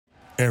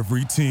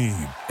Every team,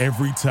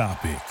 every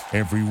topic,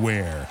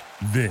 everywhere.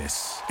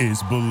 This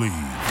is Believe.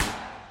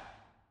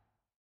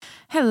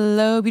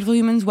 Hello, beautiful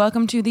humans.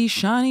 Welcome to the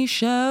Shawnee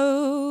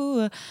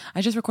Show.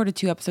 I just recorded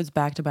 2 episodes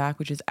back to back,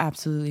 which is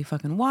absolutely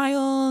fucking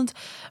wild.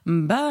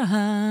 But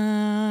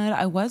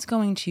I was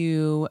going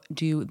to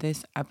do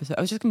this episode.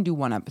 I was just going to do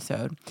 1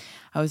 episode.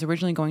 I was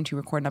originally going to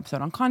record an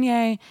episode on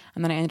Kanye,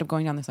 and then I ended up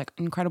going down this like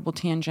incredible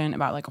tangent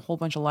about like a whole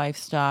bunch of life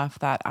stuff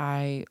that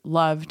I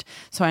loved.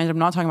 So I ended up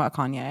not talking about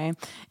Kanye,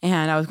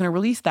 and I was going to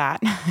release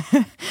that.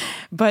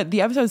 But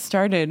the episode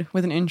started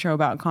with an intro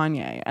about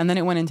Kanye, and then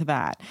it went into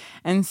that.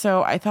 And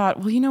so I thought,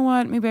 well, you know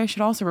what? Maybe I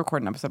should also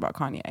record an episode about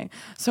Kanye.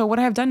 So what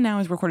I have done now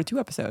is recorded 2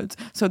 episodes.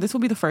 So this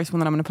will be the first one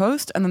that I'm going to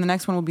post, and then the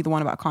next one will be the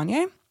one about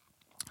Kanye.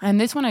 And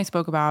this one I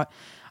spoke about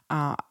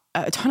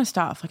a ton of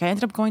stuff. Like I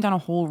ended up going down a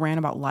whole rant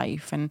about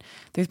life, and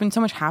there's been so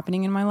much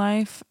happening in my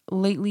life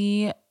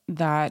lately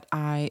that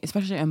I,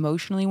 especially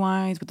emotionally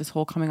wise, with this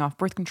whole coming off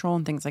birth control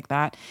and things like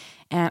that.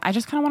 And I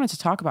just kind of wanted to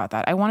talk about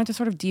that. I wanted to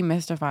sort of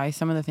demystify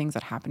some of the things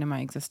that happened in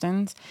my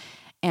existence.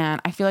 And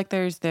I feel like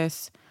there's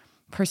this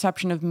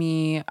perception of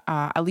me,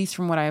 at least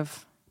from what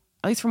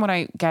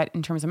I get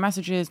in terms of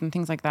messages and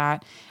things like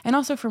that. And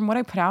also from what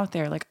I put out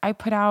there. Like I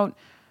put out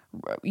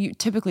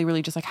typically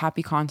really just like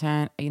happy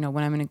content, you know,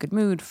 when I'm in a good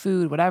mood,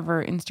 food,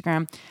 whatever,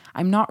 Instagram.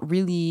 I'm not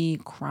really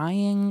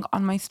crying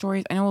on my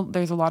stories. I know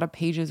there's a lot of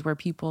pages where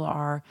people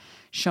are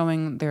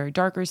showing their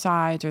darker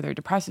sides or their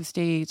depressive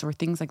states or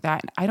things like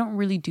that. And I don't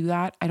really do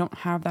that. I don't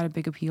have that a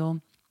big appeal.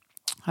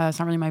 It's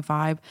not really my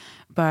vibe,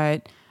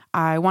 but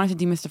I wanted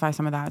to demystify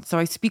some of that. So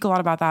I speak a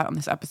lot about that on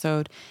this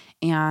episode,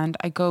 and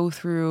I go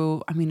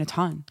through, a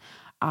ton.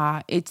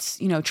 It's,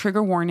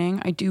 trigger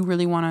warning. I do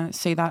really want to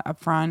say that up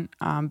front,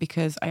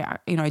 because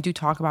I do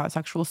talk about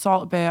sexual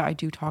assault a bit. I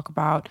do talk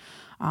about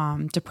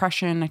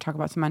depression. I talk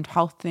about some mental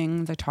health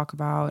things. I talk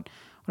about,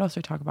 what else do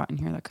I talk about in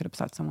here that could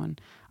upset someone?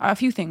 A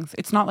few things.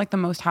 It's not like the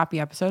most happy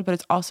episode, but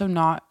it's also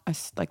not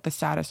like the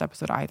saddest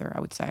episode either,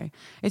 I would say.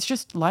 It's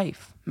just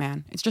life,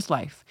 man. It's just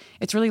life.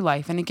 It's really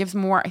life. And I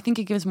think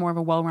it gives more of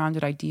a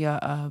well-rounded idea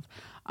of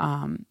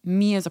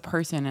me as a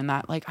person, and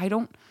that like I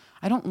don't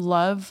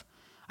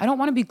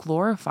want to be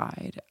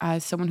glorified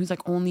as someone who's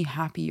like only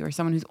happy or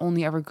someone who's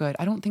only ever good.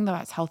 I don't think that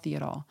that's healthy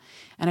at all.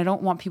 And I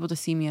don't want people to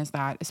see me as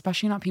that,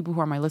 especially not people who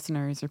are my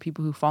listeners or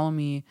people who follow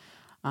me,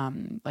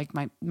 like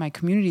my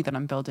community that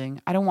I'm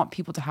building. I don't want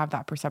people to have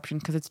that perception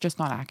because it's just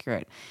not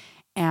accurate.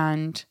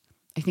 And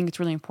I think it's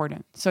really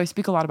important. So I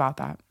speak a lot about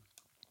that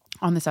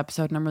on this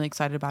episode, and I'm really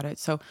excited about it.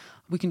 So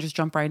we can just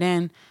jump right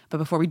in. But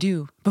before we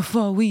do,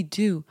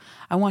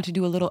 I want to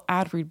do a little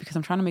ad read because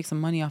I'm trying to make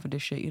some money off of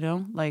this shit,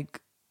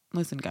 Like,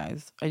 listen,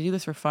 guys, I do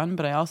this for fun,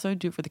 but I also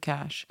do it for the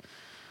cash.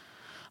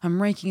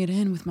 I'm raking it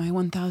in with my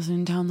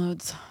 1,000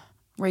 downloads.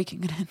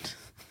 Raking it in.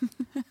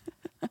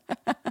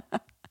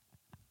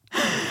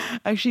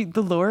 Actually,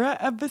 the Laura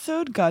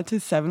episode got to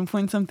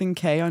 7-point-something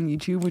K on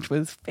YouTube, which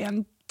was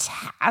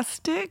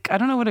fantastic. I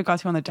don't know what it got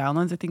to on the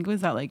downloads. I think it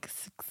was at like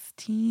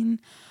 16.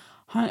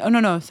 Oh,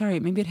 no, sorry.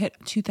 Maybe it hit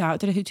 2,000.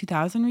 Did it hit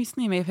 2,000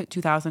 recently? It may have hit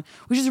 2,000,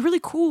 which is really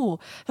cool.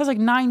 That was like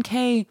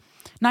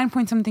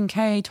 9-point-something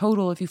K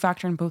total if you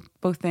factor in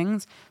both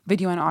things,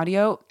 video and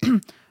audio.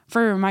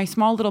 For my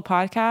small little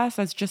podcast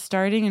that's just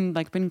starting and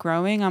like been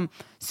growing, I'm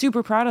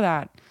super proud of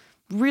that.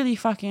 Really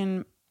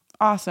fucking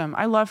awesome.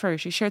 I love her.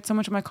 She shared so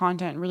much of my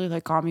content and really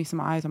like got me some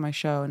eyes on my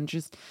show, and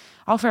just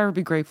I'll forever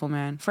be grateful,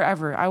 man.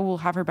 Forever. I will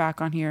have her back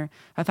on here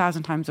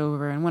 1,000 times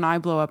over. And when I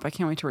blow up, I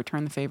can't wait to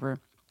return the favor.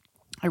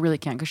 I really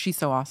can't, because she's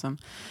so awesome.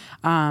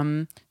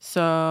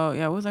 So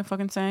yeah, what was I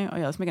fucking saying? Oh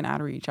yeah, let's make an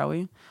ad read, shall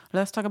we?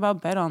 Let's talk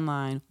about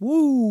BetOnline.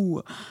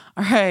 Woo!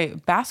 All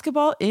right,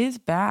 basketball is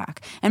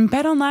back, and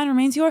BetOnline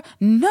remains your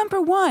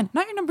number one,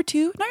 not your number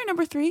 2, not your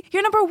number 3,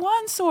 your number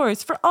 1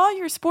 source for all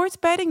your sports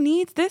betting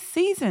needs this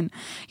season.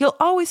 You'll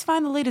always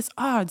find the latest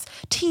odds,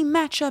 team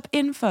matchup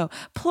info,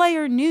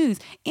 player news,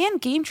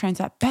 and game trends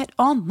at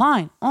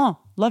BetOnline.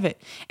 Love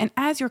it. And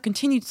as your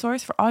continued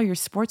source for all your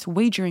sports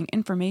wagering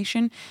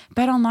information,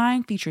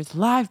 BetOnline features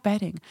live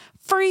betting,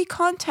 free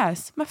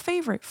contests, my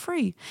favorite,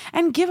 free,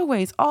 and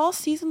giveaways all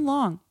season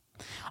long.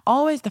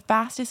 Always the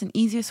fastest and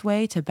easiest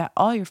way to bet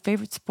all your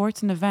favorite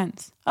sports and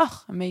events.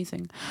 Oh,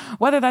 amazing.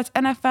 Whether that's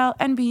NFL,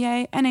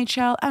 NBA,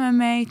 NHL,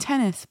 MMA,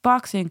 tennis,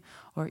 boxing,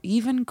 or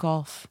even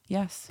golf.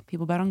 Yes,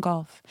 people bet on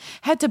golf.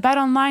 Head to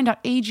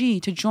betonline.ag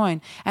to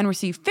join and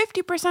receive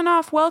 50%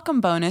 off welcome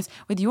bonus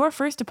with your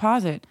first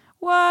deposit.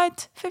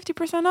 What?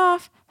 50%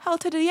 off? Hell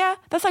to the yeah.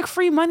 That's like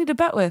free money to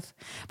bet with.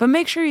 But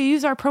make sure you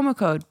use our promo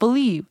code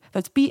BELIEVE,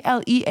 that's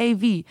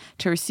BLEAV,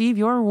 to receive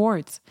your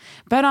rewards.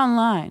 Bet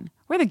online,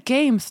 where the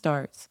game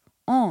starts.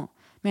 Oh,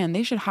 man,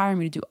 they should hire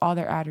me to do all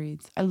their ad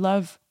reads. I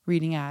love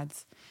reading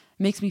ads.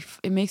 It makes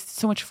it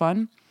so much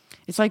fun.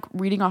 It's like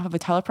reading off of a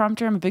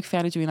teleprompter. I'm a big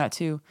fan of doing that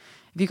too.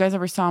 If you guys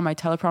ever saw my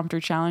teleprompter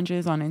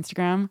challenges on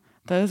Instagram,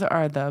 those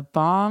are the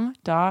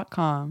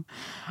bomb.com.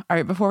 All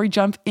right, before we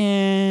jump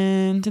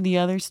into the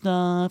other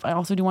stuff, I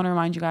also do want to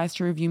remind you guys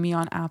to review me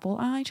on Apple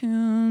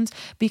iTunes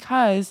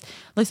because,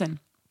 listen,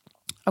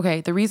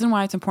 Okay, the reason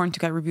why it's important to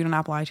get reviewed on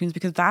Apple iTunes,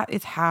 because that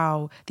is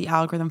how the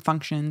algorithm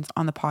functions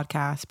on the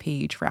podcast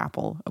page for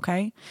Apple,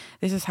 okay?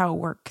 This is how it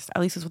works.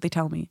 At least that's what they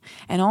tell me.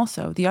 And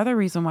also, the other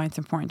reason why it's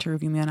important to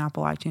review me on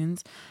Apple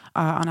iTunes,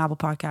 on Apple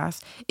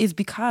Podcasts, is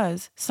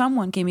because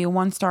someone gave me a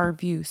 1-star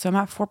review. So I'm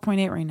at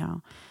 4.8 right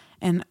now.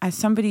 And as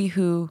somebody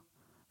who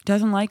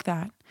doesn't like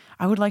that,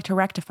 I would like to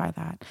rectify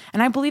that.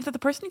 And I believe that the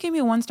person who gave me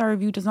a 1-star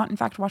review does not, in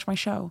fact, watch my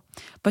show,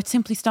 but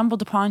simply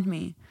stumbled upon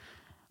me.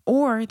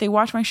 Or they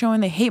watch my show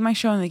and they hate my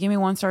show and they give me a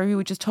 1-star review,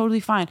 which is totally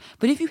fine.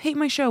 But if you hate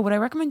my show, what I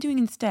recommend doing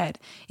instead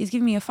is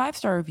give me a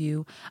 5-star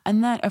review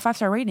and then a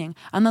 5-star rating,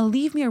 and then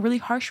leave me a really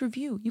harsh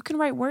review. You can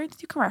write words.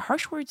 You can write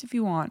harsh words if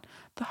you want.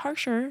 The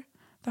harsher,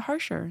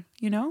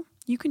 you know,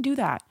 you can do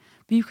that.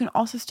 But you can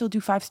also still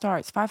do 5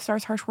 stars. 5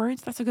 stars, harsh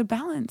words. That's a good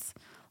balance.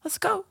 Let's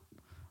go.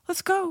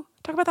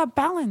 Talk about that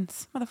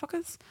balance,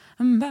 motherfuckers.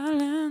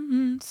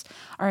 Balance.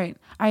 All right.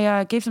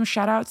 I gave some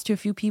shout outs to a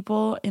few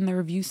people in the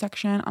review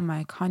section on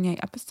my Kanye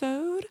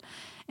episode.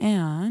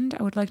 And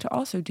I would like to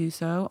also do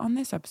so on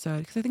this episode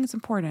because I think it's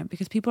important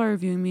because people are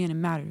reviewing me and it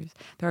matters.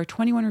 There are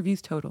 21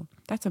 reviews total.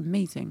 That's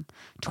amazing.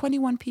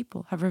 21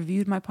 people have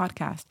reviewed my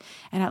podcast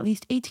and at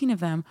least 18 of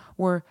them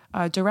were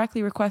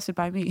directly requested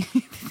by me.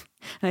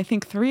 And I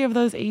think 3 of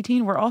those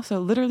 18 were also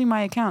literally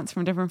my accounts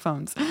from different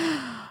phones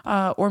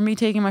or me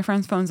taking my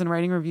friends' phones and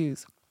writing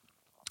reviews.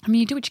 I mean,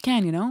 you do what you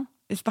can, you know?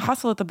 It's the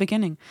hustle at the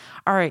beginning.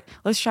 All right,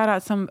 let's shout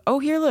out some. Oh,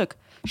 here, look.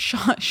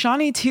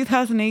 Shawnee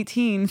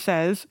 2018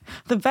 says,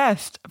 the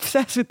best,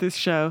 obsessed with this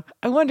show.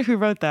 I wonder who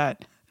wrote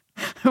that.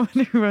 I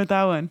wonder who wrote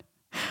that one.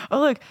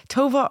 Oh, look,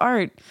 Tova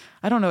Art.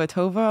 I don't know a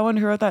Tova. I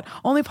wonder who wrote that.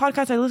 Only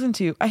podcast I listen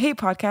to. I hate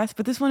podcasts,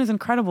 but this one is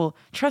incredible.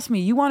 Trust me,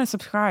 you want to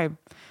subscribe.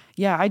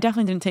 Yeah, I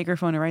definitely didn't take her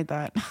phone to write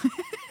that.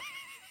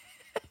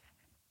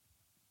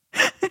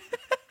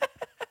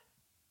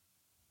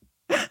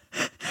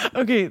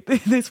 Okay,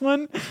 this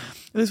one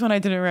I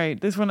didn't write.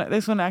 This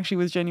one actually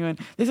was genuine.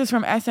 This is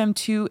from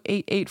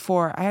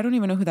SM2884. I don't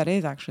even know who that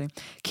is, actually.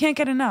 Can't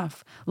get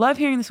enough. Love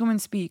hearing this woman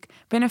speak.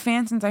 Been a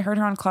fan since I heard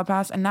her on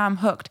Clubhouse, and now I'm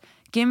hooked.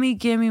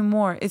 Gimme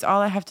more is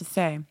all I have to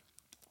say.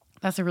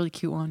 That's a really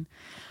cute one.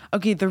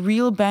 Okay, The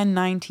Real Ben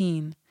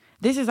 19.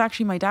 This is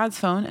actually my dad's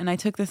phone, and I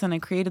took this and I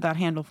created that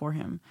handle for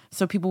him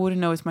so people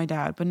wouldn't know it's my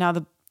dad. But now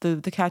the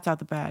cat's out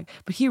the bag.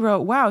 But he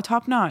wrote, wow,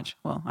 top notch.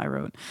 Well, I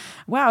wrote,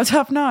 wow,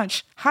 top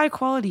notch. High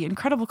quality,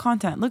 incredible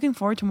content. Looking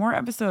forward to more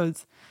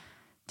episodes.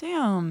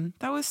 Damn,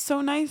 that was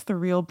so nice. The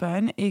Real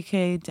Ben,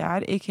 aka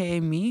Dad,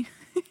 aka me.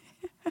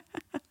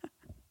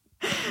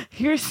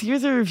 Here's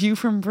a review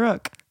from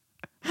Brooke.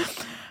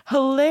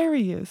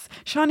 Hilarious.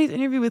 Shawnee's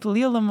interview with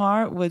Leah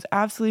Lamar was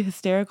absolutely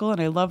hysterical, and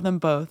I love them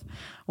both.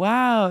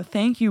 Wow.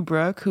 Thank you,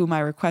 Brooke, whom I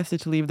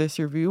requested to leave this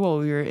review while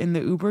we were in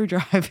the Uber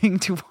driving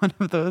to one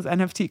of those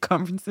NFT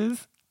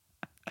conferences.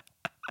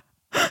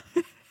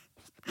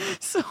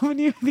 So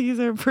many of these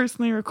are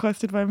personally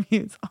requested by me.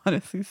 It's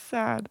honestly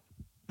sad.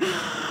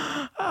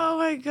 Oh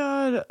my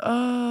God.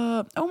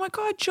 Oh my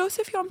God.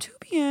 Joseph Yom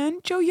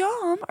Joe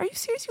Yum. Are you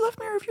serious? You left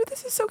me a review?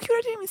 This is so cute.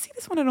 I didn't even see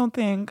this one, I don't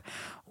think.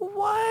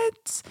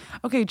 What?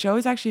 Okay, Joe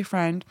is actually a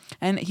friend,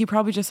 and he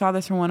probably just saw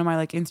this from one of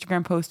my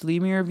Instagram posts to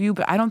leave me a review,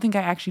 but I don't think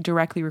I actually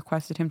directly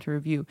requested him to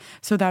review.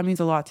 So that means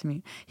a lot to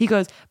me. He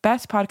goes,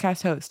 best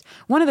podcast host.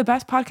 One of the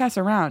best podcasts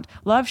around.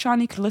 Love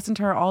Shawnee, could listen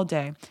to her all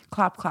day.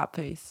 Clap, clap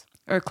face.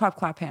 Or clap,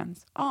 clap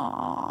hands. Oh,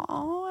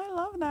 I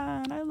love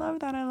that. I love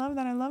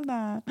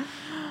that.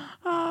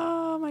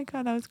 Oh my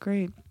God, that was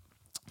great.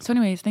 So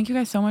anyways, thank you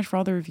guys so much for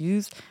all the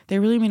reviews. They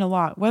really mean a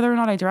lot. Whether or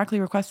not I directly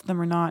requested them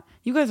or not,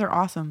 you guys are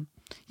awesome.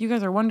 You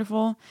guys are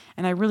wonderful,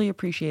 and I really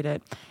appreciate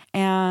it.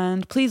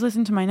 And please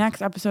listen to my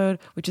next episode,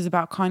 which is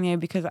about Kanye,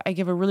 because I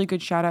give a really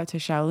good shout out to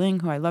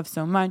Xiaoling, who I love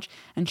so much,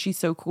 and she's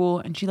so cool,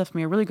 and she left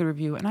me a really good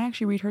review, and I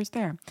actually read hers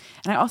there.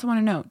 And I also want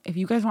to note, if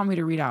you guys want me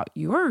to read out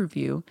your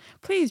review,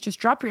 please just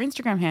drop your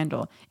Instagram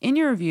handle in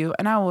your review,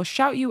 and I will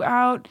shout you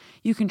out.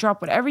 You can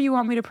drop whatever you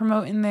want me to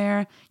promote in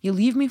there. You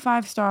leave me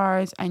 5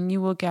 stars, and you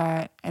will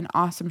get an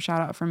awesome shout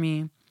out from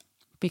me.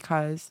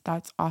 Because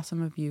that's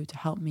awesome of you to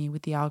help me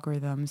with the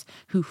algorithms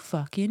who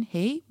fucking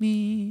hate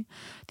me.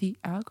 The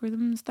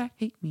algorithms that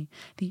hate me.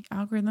 The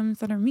algorithms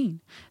that are mean.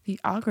 The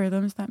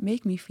algorithms that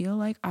make me feel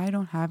like I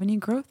don't have any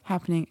growth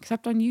happening,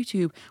 except on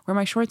YouTube, where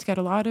my shorts get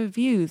a lot of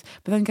views,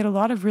 but then get a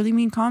lot of really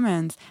mean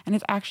comments. And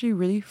it's actually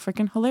really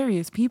freaking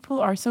hilarious. People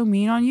are so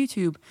mean on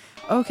YouTube.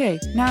 Okay,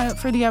 now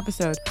for the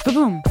episode.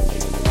 Ba-boom.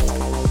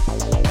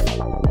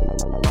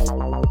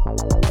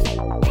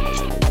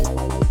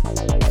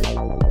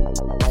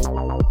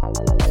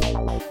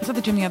 I was at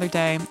the gym the other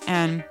day,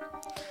 and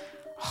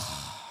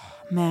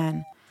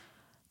man,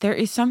 there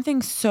is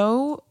something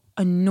so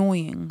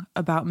annoying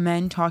about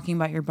men talking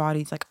about your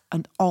bodies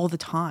all the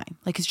time.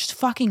 It's just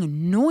fucking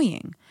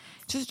annoying.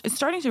 It's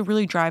starting to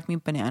really drive me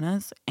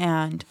bananas.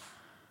 And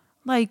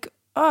I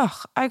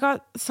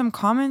got some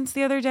comments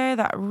the other day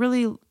that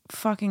really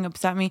fucking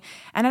upset me.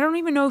 And I don't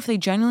even know if they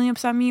genuinely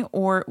upset me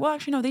or, well,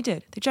 actually, no, they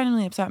did. They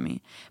genuinely upset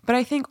me. But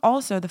I think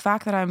also the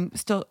fact that I'm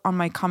still on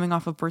my coming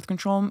off of birth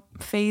control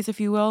phase, if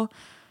you will,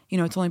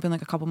 it's only been a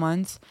couple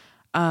months.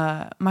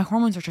 my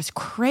hormones are just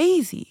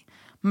crazy.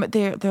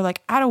 They're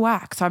like out of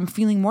whack. So I'm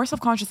feeling more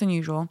self-conscious than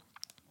usual,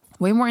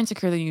 way more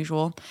insecure than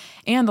usual.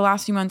 And the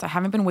last few months I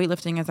haven't been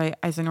weightlifting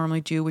as I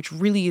normally do, which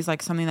really is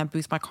like something that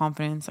boosts my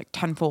confidence like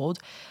tenfold.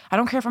 I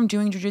don't care if I'm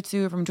doing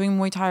jiu-jitsu, if I'm doing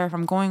Muay Thai, or if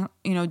I'm going,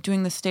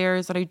 doing the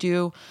stairs that I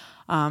do,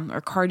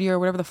 or cardio or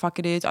whatever the fuck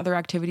it is, other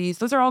activities.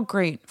 Those are all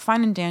great,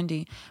 fine and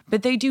dandy,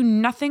 but they do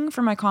nothing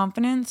for my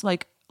confidence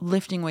like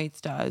lifting weights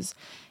does.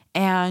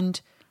 And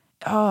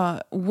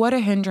what a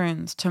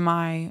hindrance to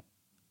my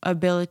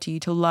ability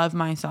to love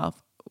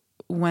myself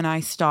when I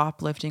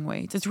stop lifting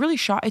weights. It's really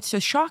it's a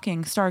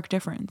shocking, stark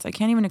difference. I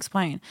can't even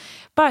explain.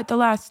 But the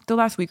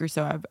last week or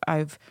so,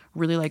 I've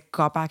really like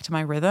got back to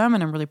my rhythm,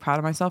 and I'm really proud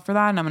of myself for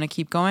that. And I'm gonna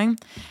keep going,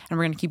 and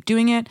we're gonna keep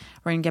doing it.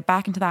 We're gonna get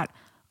back into that,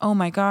 oh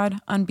my God,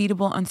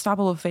 unbeatable,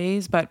 unstoppable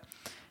phase. But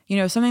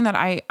something that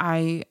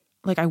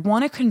I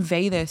want to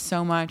convey this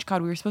so much.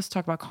 God, we were supposed to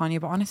talk about Kanye,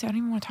 but honestly, I don't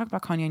even want to talk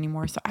about Kanye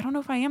anymore. So I don't know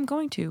if I am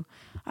going to.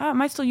 I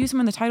might still use him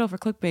in the title for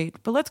clickbait,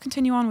 but let's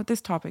continue on with this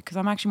topic because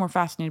I'm actually more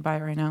fascinated by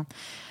it right now.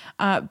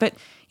 But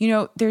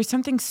there's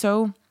something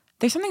so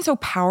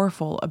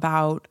powerful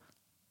about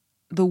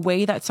the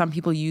way that some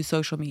people use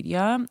social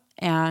media.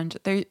 And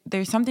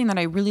there's something that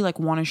I really like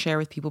want to share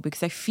with people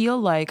because I feel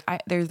like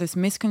there's this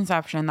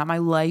misconception that my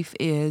life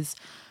is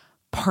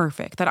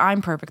perfect, that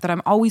I'm perfect, that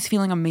I'm always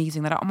feeling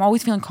amazing, that I'm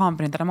always feeling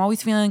confident, that I'm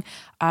always feeling,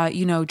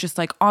 just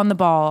like on the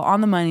ball,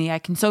 on the money. I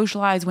can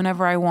socialize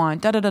whenever I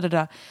want,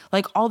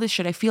 like all this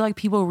shit. I feel like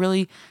people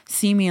really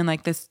see me in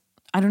like this,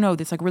 I don't know,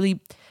 this like really,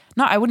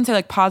 I wouldn't say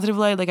like positive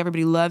light, like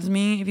everybody loves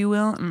me, if you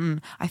will.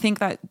 I think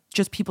that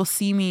just people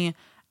see me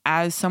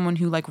as someone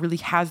who like really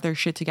has their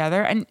shit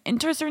together.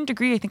 And to a certain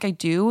degree, I think I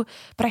do,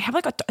 but I have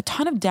like a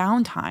ton of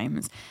down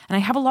times, and I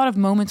have a lot of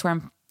moments where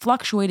I'm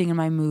fluctuating in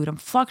my mood. I'm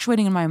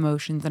fluctuating in my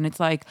emotions. And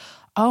it's like,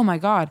 oh my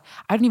God,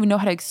 I don't even know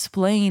how to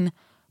explain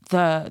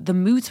the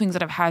mood swings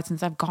that I've had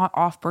since I've got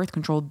off birth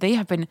control. They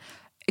have been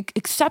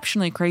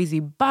exceptionally crazy.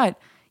 But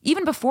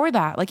even before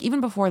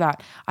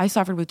that, I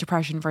suffered with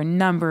depression for a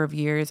number of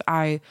years.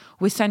 I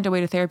was sent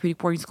away to therapeutic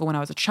boarding school when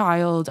I was a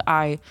child.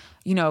 I,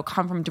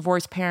 come from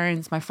divorced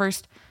parents. My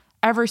first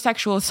ever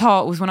sexual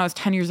assault was when I was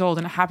 10 years old,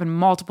 and it happened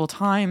multiple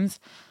times.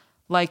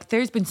 Like,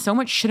 there's been so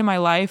much shit in my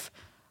life.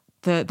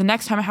 The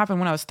next time it happened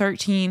when I was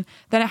 13,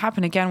 then it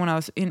happened again when I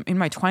was in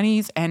my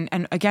 20s.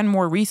 And again,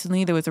 more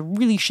recently, there was a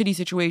really shitty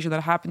situation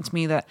that happened to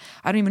me that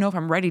I don't even know if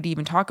I'm ready to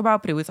even talk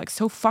about, but it was like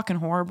so fucking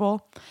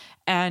horrible.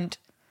 And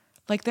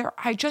like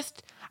I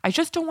just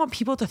don't want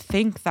people to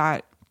think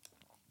that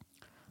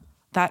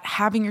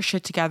having your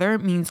shit together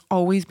means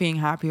always being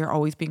happy or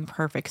always being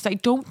perfect. Because I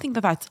don't think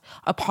that that's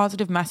a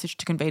positive message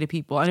to convey to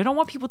people. And I don't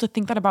want people to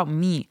think that about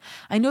me.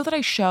 I know that I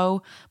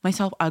show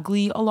myself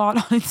ugly a lot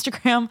on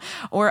Instagram.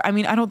 Or, I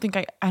mean, I don't think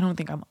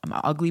I'm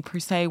ugly per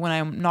se when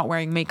I'm not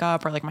wearing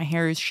makeup or like my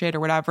hair is shit or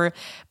whatever.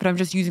 But I'm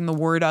just using the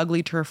word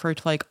ugly to refer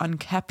to like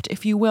unkept,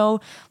 if you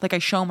will. Like I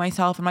show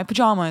myself in my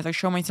pajamas. I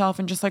show myself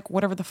in just like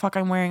whatever the fuck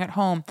I'm wearing at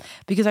home.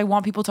 Because I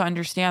want people to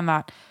understand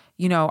that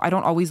I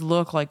don't always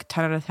look like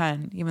 10 out of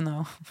 10, even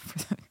though,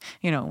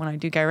 when I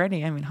do get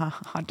ready, I mean,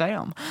 hot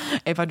damn,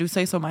 if I do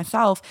say so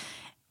myself.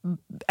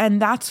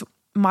 And that's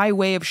my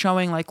way of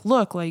showing like,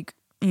 look, like,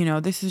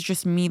 this is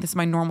just me. This is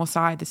my normal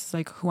side. This is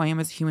like who I am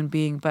as a human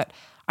being. But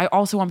I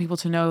also want people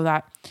to know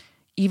that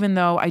even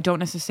though I don't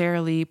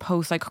necessarily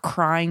post like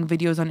crying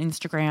videos on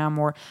Instagram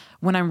or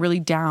when I'm really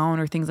down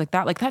or things like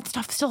that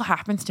stuff still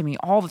happens to me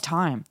all the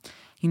time.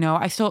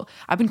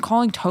 I've been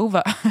calling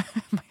Tova,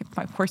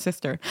 my poor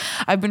sister.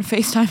 I've been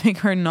FaceTiming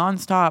her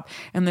nonstop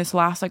in this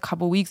last like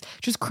couple weeks,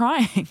 just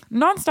crying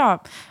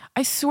nonstop.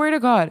 I swear to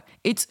God,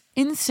 it's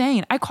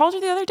insane. I called her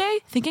the other day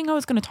thinking I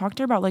was going to talk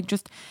to her about like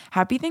just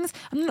happy things.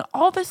 And then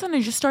all of a sudden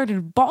I just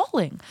started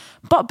bawling.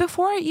 But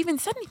before I even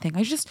said anything,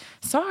 I just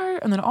saw her.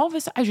 And then all of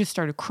a sudden I just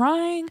started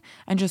crying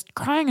and just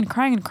crying and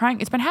crying and crying.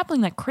 It's been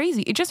happening like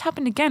crazy. It just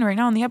happened again right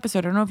now in the episode.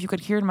 I don't know if you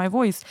could hear it in my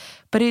voice,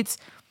 but it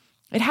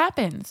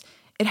happens.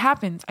 It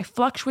happens. I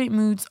fluctuate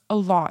moods a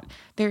lot.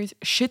 There's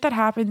shit that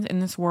happens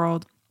in this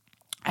world.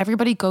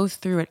 Everybody goes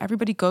through it.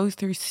 Everybody goes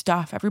through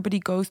stuff. Everybody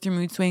goes through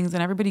mood swings,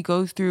 and everybody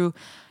goes through,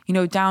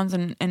 downs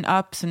and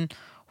ups and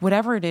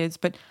whatever it is.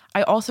 But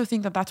I also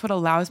think that that's what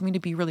allows me to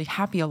be really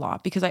happy a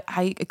lot because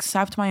I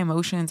accept my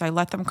emotions. I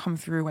let them come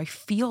through. I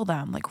feel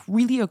them like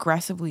really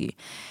aggressively.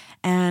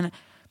 And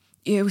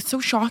it was so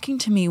shocking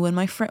to me when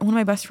one of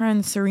my best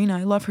friends, Serena,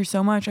 I love her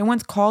so much. I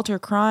once called her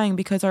crying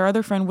because our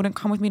other friend wouldn't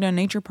come with me to a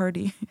nature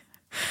party.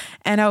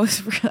 And I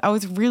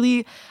was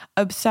really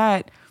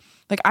upset.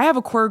 Like I have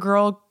a queer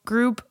girl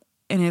group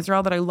in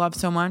Israel that I love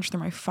so much. They're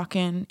my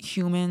fucking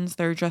humans.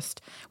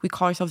 We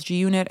call ourselves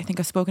G-Unit. I think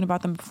I've spoken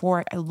about them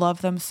before. I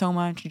love them so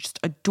much. I just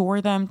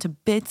adore them to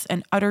bits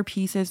and utter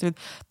pieces. They're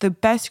the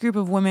best group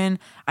of women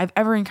I've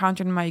ever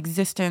encountered in my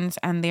existence.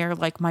 And they're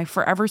like my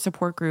forever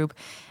support group.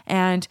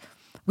 And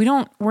we're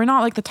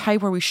not like the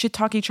type where we shit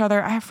talk each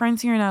other. I have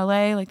friends here in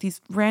LA, like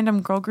these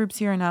random girl groups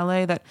here in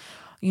LA that,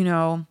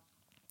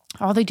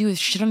 all they do is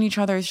shit on each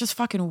other. It's just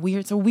fucking weird.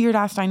 It's a weird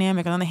ass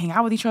dynamic. And then they hang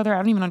out with each other. I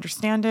don't even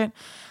understand it.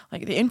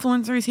 Like the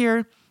influencers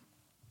here,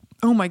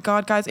 Oh my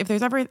God, guys, if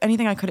there's ever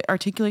anything I could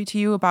articulate to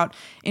you about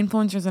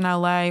influencers in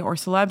LA or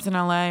celebs in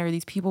LA or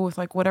these people with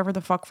like whatever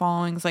the fuck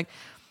followings, like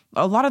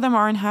a lot of them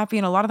are unhappy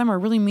and a lot of them are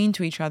really mean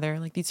to each other.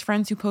 Like these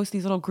friends who post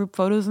these little group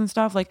photos and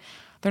stuff, like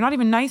they're not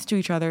even nice to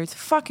each other. It's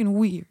fucking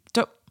weird.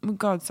 Oh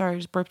God, sorry, I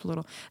just burped a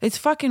little. It's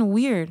fucking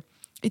weird.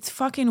 It's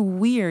fucking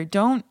weird.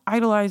 Don't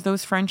idolize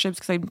those friendships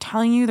because I'm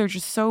telling you, they're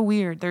just so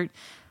weird. Their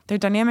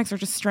dynamics are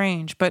just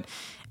strange. But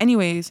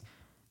anyways,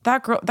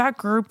 that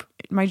group,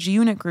 my G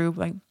Unit group,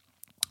 like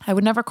I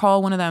would never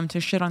call one of them to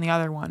shit on the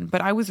other one.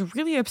 But I was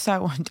really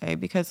upset one day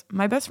because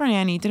my best friend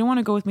Annie didn't want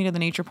to go with me to the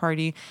nature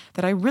party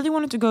that I really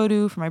wanted to go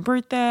to for my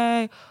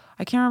birthday.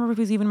 I can't remember if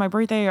it was even my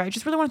birthday or I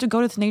just really wanted to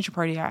go to this nature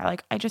party.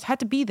 I just had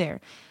to be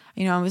there.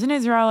 You know, I was in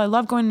Israel. I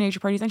love going to nature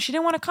parties and she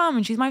didn't want to come.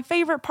 And she's my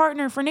favorite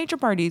partner for nature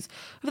parties.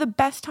 We have the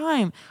best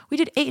time. We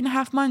did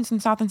 8.5 months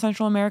in South and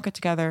Central America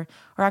together.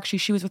 Or actually,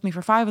 she was with me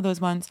for 5 of those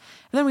months.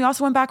 And then we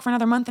also went back for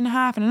another month and a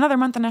half and another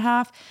month and a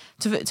half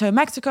to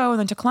Mexico and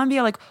then to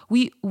Colombia. Like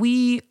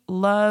we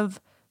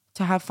love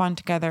to have fun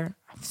together.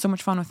 I have so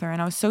much fun with her.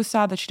 And I was so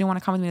sad that she didn't want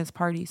to come with me to this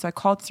party. So I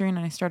called Serena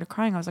and I started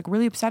crying. I was like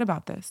really upset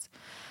about this.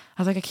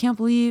 I was like, I can't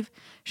believe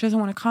she doesn't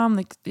want to come.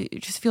 Like,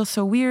 it just feels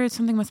so weird.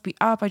 Something must be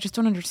up. I just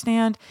don't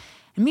understand.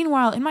 And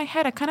meanwhile, in my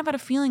head, I kind of had a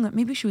feeling that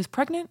maybe she was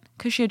pregnant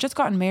because she had just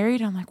gotten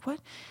married. And I'm like, what?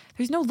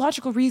 There's no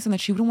logical reason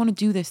that she wouldn't want to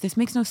do this. This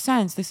makes no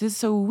sense. This is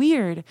so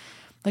weird.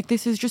 Like,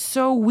 this is just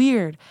so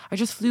weird. I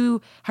just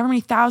flew however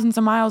many thousands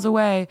of miles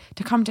away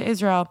to come to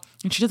Israel.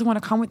 And she doesn't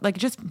want to come with, like,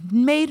 it just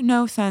made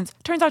no sense.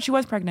 Turns out she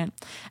was pregnant.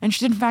 And she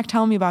did, in fact,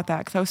 tell me about that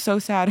because I was so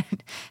sad.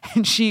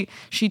 And she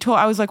told,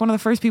 I was like one of the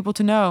first people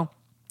to know.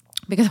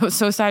 Because I was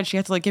so sad, she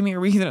had to like give me a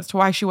reason as to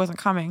why she wasn't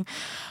coming.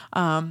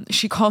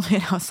 She called me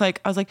and I was like,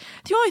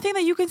 the only thing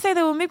that you can say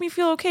that will make me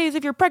feel okay is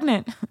if you're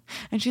pregnant.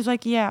 And she's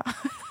like, yeah.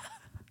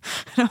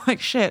 And I'm like,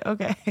 shit,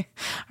 okay.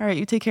 All right,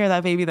 you take care of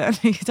that baby then.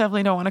 You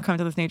definitely don't want to come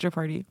to this nature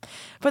party.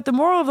 But the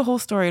moral of the whole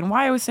story and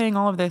why I was saying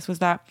all of this was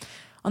that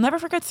I'll never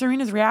forget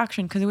Serena's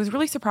reaction because it was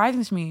really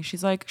surprising to me.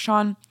 She's like,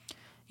 Sean,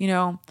 you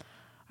know,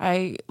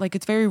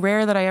 it's very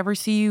rare that I ever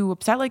see you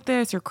upset like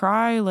this or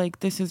cry.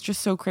 Like, this is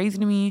just so crazy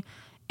to me.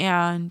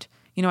 And,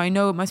 you know, I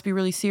know it must be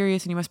really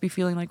serious and you must be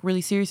feeling like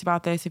really serious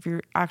about this if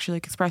you're actually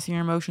like expressing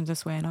your emotions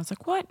this way. And I was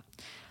like, what?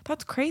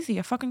 That's crazy.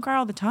 I fucking cry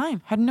all the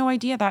time. Had no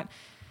idea that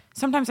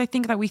sometimes I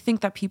think that we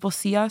think that people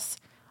see us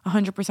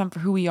 100% for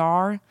who we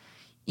are,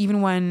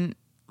 even when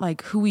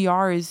like who we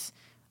are is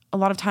a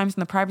lot of times in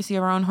the privacy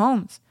of our own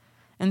homes.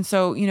 And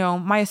so, you know,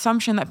 my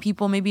assumption that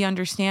people maybe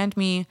understand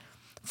me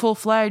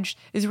full-fledged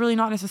is really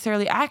not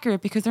necessarily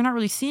accurate because they're not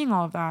really seeing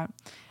all of that.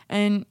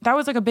 And that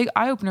was like a big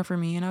eye-opener for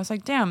me. And I was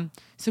like, damn,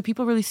 so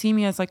people really see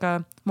me as like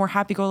a more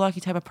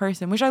happy-go-lucky type of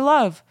person, which I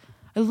love.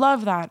 I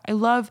love that. I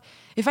love,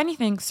 if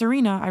anything,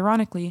 Serena,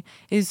 ironically,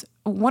 is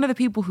one of the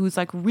people who's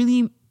like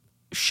really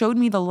showed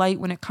me the light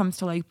when it comes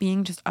to like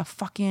being just a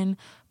fucking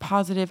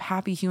positive,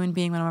 happy human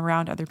being when I'm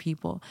around other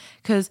people.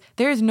 Because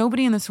there is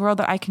nobody in this world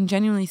that I can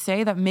genuinely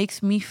say that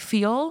makes me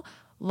feel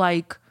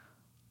like,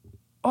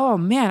 oh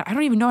man, I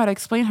don't even know how to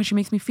explain how she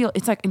makes me feel.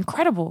 It's like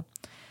incredible.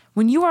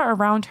 When you are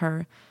around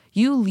her,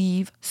 you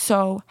leave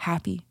so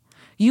happy.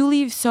 You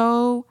leave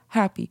so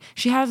happy.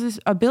 She has this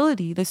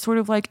ability, this sort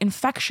of like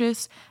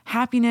infectious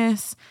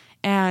happiness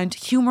and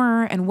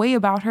humor and way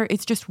about her.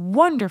 It's just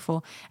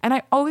wonderful. And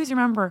I always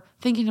remember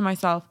thinking to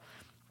myself,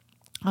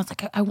 I was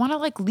like, I want to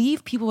like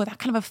leave people with that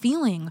kind of a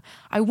feeling.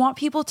 I want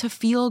people to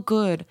feel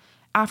good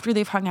after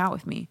they've hung out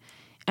with me.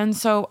 And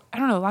so, I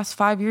don't know, the last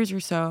 5 years or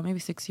so, maybe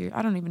 6 years,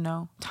 I don't even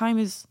know. Time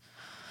is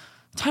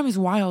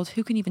wild.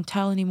 Who can even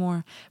tell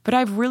anymore? But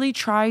I've really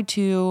tried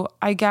to,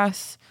 I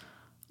guess,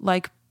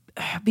 like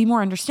be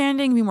more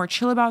understanding, be more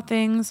chill about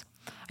things.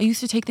 I used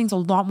to take things a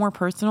lot more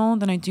personal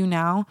than I do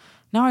now.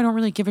 Now I don't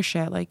really give a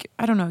shit. Like,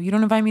 I don't know. You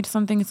don't invite me to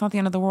something, it's not the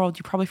end of the world.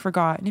 You probably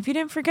forgot. And if you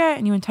didn't forget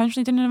and you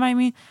intentionally didn't invite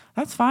me,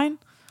 that's fine.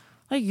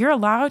 Like, you're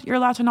allowed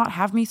to not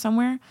have me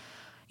somewhere.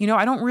 You know,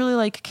 I don't really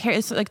like care.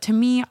 It's like, to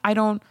me, I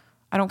don't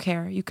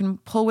care. You can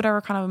pull whatever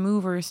kind of a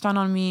move or stun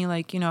on me.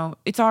 Like, you know,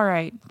 it's all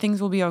right.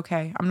 Things will be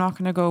okay. I'm not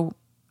going to go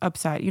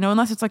upset, you know,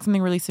 unless it's like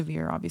something really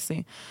severe,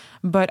 obviously.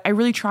 But I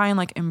really try and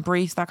like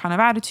embrace that kind of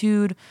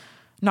attitude,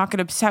 not get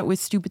upset with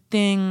stupid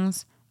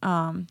things,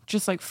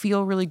 just like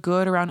feel really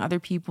good around other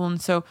people.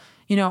 And so,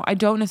 you know, I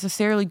don't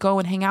necessarily go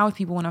and hang out with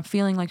people when I'm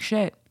feeling like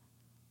shit.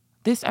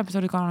 This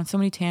episode has gone on so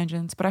many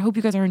tangents, but I hope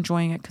you guys are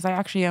enjoying it because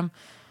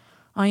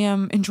I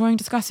am enjoying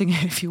discussing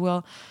it, if you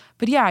will.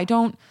 But yeah, I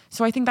don't.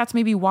 So I think that's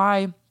maybe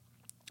why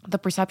the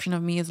perception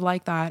of me is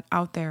like that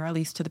out there, at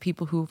least to the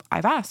people who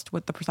I've asked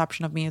what the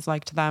perception of me is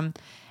like to them.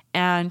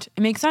 And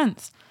it makes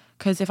sense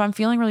because if I'm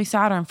feeling really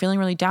sad or I'm feeling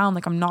really down,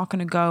 like I'm not going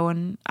to go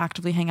and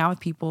actively hang out with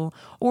people.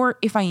 Or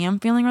if I am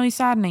feeling really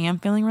sad and I am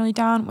feeling really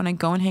down, when I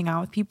go and hang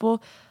out with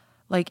people,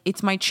 like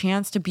it's my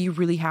chance to be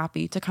really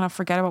happy, to kind of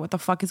forget about what the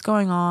fuck is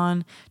going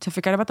on, to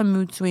forget about the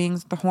mood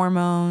swings, the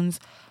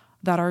hormones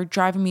that are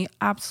driving me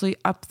absolutely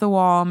up the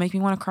wall, make me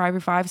want to cry every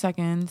 5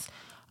 seconds,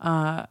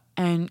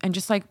 and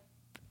just like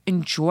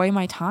enjoy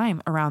my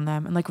time around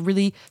them and like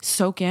really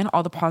soak in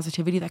all the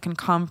positivity that can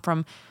come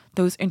from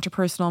those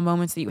interpersonal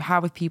moments that you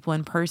have with people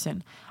in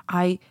person.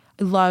 I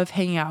love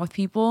hanging out with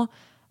people,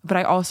 but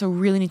I also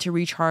really need to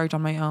recharge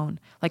on my own.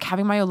 Like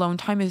having my alone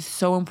time is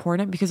so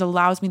important because it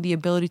allows me the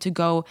ability to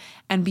go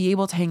and be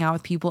able to hang out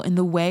with people in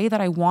the way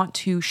that I want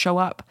to show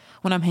up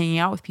when I'm hanging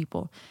out with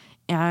people.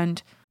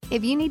 And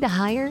if you need to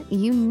hire,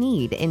 you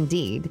need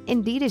Indeed.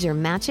 Indeed is your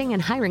matching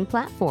and hiring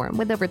platform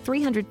with over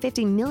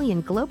 350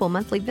 million global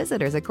monthly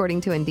visitors, according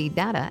to Indeed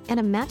data, and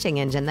a matching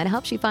engine that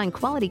helps you find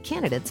quality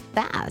candidates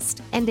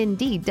fast. And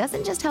Indeed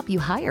doesn't just help you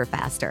hire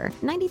faster.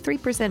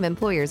 93% of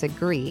employers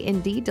agree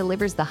Indeed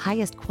delivers the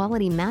highest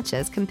quality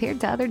matches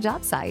compared to other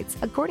job sites,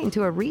 according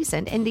to a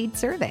recent Indeed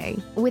survey.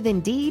 With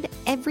Indeed,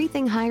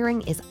 everything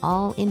hiring is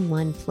all in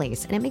one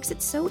place, and it makes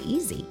it so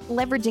easy.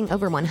 Leveraging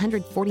over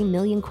 140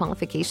 million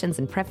qualifications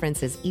and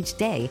preferences each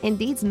day,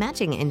 Indeed's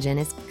matching engine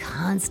is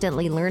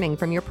constantly learning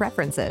from your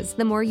preferences.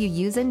 The more you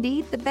use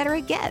Indeed, the better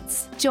it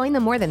gets. Join the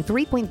more than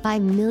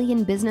 3.5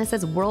 million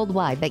businesses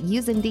worldwide that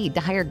use Indeed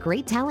to hire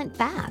great talent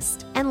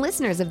fast. And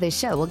listeners of this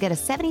show will get a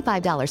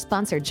 $75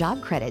 sponsored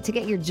job credit to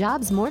get your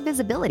jobs more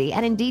visibility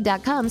at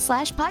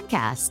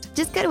Indeed.com/podcast.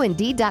 Just go to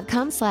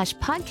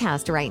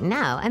Indeed.com/podcast right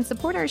now and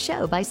support our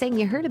show by saying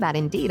you heard about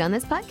Indeed on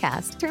this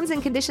podcast. Terms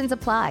and conditions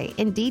apply.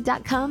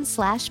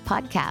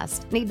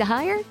 Indeed.com/podcast. Need to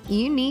hire?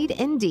 You need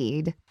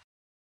Indeed.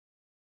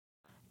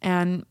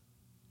 And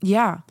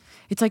yeah,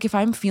 it's like if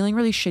I'm feeling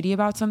really shitty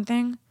about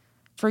something,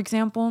 for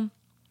example,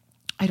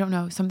 I don't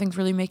know, something's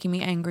really making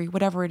me angry,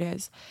 whatever it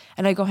is,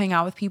 and I go hang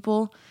out with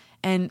people,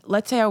 and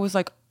let's say I was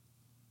like,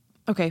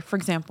 okay, for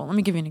example, let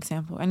me give you an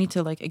example. I need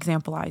to like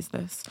exampleize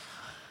this.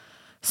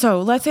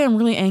 So let's say I'm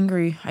really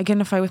angry. I get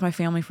in a fight with my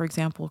family, for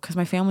example, because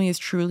my family is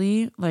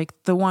truly like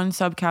the one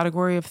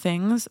subcategory of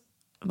things,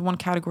 the one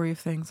category of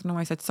things. I don't know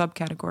why I said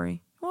subcategory.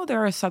 Well, there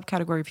are a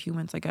subcategory of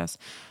humans, I guess.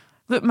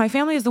 But my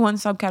family is the one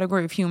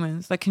subcategory of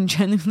humans that can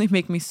genuinely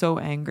make me so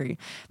angry.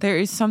 There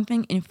is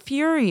something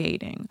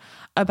infuriating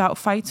about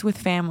fights with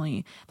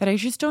family that I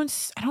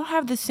don't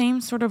have the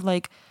same sort of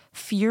like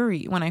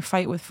fury when I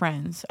fight with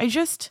friends. I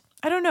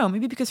don't know,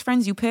 maybe because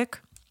friends you pick.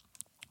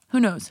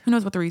 Who knows? Who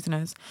knows what the reason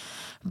is?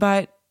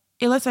 But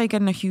let's say I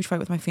get in a huge fight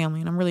with my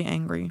family and I'm really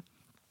angry.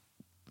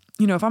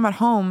 You know, if I'm at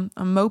home,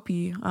 I'm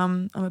mopey,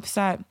 I'm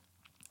upset.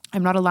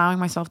 I'm not allowing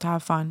myself to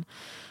have fun.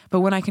 But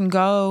when I can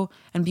go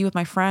and be with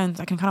my friends,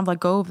 I can kind of let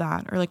go of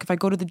that. Or like if I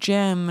go to the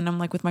gym and I'm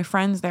like with my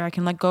friends there, I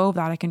can let go of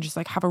that. I can just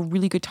like have a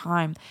really good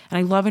time. And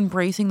I love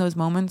embracing those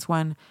moments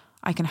when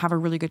I can have a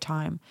really good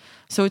time.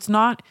 So it's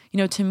not, you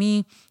know, to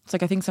me, it's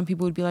like I think some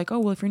people would be like, oh,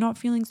 well, if you're not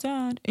feeling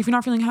sad, if you're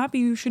not feeling happy,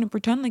 you shouldn't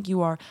pretend like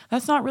you are.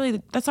 That's not really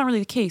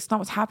the case. It's not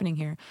what's happening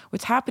here.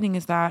 What's happening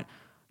is that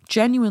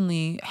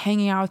genuinely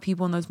hanging out with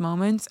people in those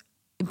moments,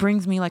 it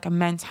brings me like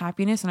immense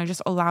happiness, and I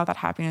just allow that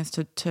happiness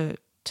to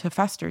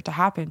fester, to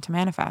happen, to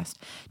manifest,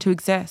 to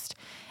exist.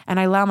 And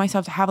I allow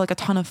myself to have like a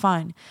ton of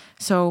fun.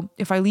 So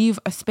if I leave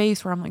a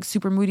space where I'm like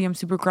super moody, I'm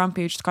super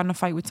grumpy, I just got in a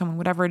fight with someone,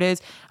 whatever it is,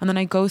 and then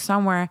I go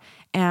somewhere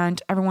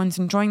and everyone's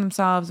enjoying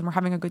themselves and we're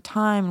having a good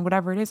time and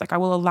whatever it is, like I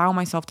will allow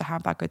myself to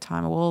have that good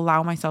time. I will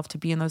allow myself to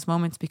be in those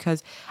moments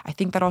because I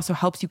think that also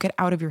helps you get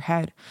out of your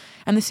head.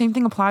 And the same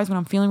thing applies when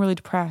I'm feeling really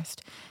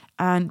depressed.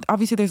 And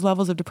obviously there's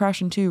levels of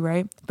depression too,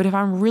 right? But if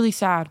I'm really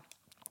sad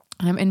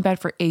and I'm in bed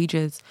for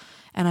ages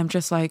and I'm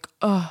just like,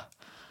 oh,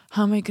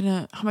 how am I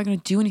gonna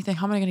do anything?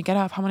 How am I gonna get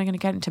up? How am I gonna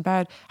get into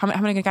bed? How am I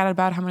gonna get out of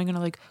bed? How am I gonna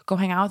like go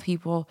hang out with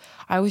people?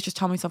 I always just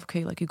tell myself,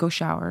 okay, like you go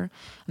shower and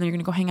then you're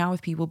gonna go hang out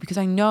with people because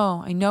I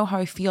know how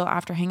I feel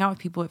after hanging out with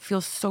people. It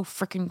feels so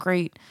freaking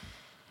great.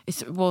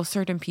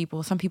 Certain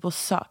people, some people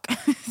suck.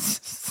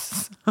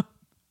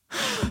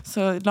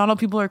 So not all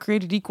people are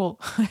created equal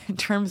in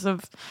terms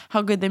of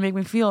how good they make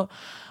me feel.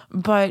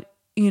 But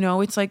you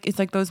know, it's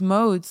like those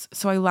modes.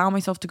 So I allow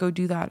myself to go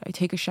do that. I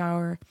take a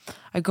shower.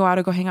 I go out,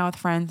 I go hang out with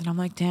friends. And I'm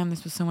like, damn,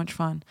 this was so much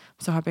fun.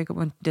 I'm so happy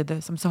I did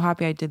this. I'm so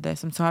happy I did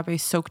this. I'm so happy I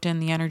soaked in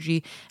the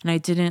energy and I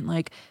didn't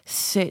like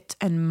sit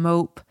and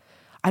mope.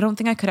 I don't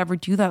think I could ever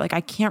do that. Like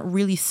I can't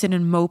really sit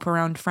and mope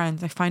around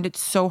friends. I find it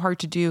so hard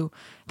to do.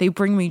 They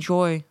bring me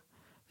joy.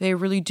 They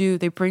really do.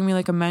 They bring me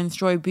like immense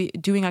joy.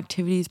 Doing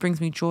activities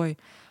brings me joy.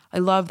 I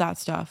love that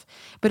stuff.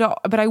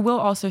 But I will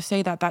also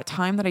say that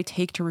time that I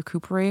take to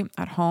recuperate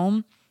at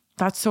home,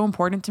 that's so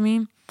important to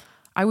me.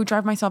 I would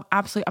drive myself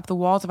absolutely up the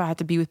walls if I had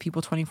to be with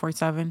people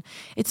 24/7.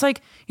 It's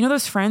like, you know,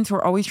 those friends who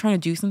are always trying to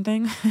do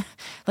something,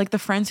 like the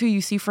friends who you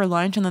see for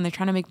lunch and then they're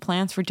trying to make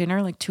plans for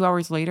dinner like 2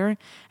 hours later.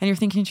 And you're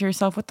thinking to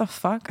yourself, what the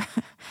fuck?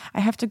 I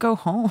have to go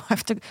home.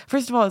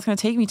 First of all, it's going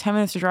to take me 10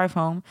 minutes to drive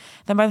home.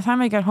 Then by the time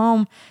I get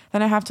home,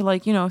 then I have to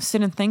like, you know,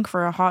 sit and think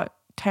for a hot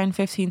 10,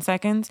 15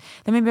 seconds.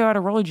 Then maybe I got to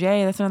roll a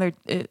J. That's another,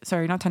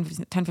 not 10,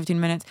 15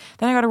 minutes.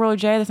 Then I got to roll a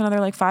J. That's another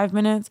like 5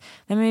 minutes.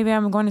 Then maybe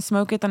I'm going to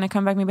smoke it. Then I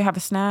come back, maybe have a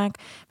snack.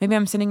 Maybe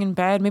I'm sitting in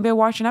bed. Maybe I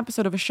watch an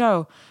episode of a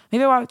show.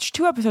 Maybe I watch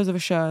 2 episodes of a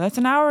show. That's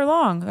an hour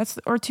long.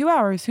 Or 2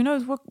 hours. Who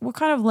knows what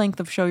kind of length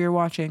of show you're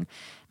watching.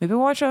 Maybe I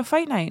watch a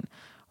fight night.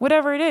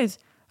 Whatever it is.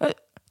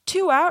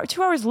 2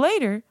 hours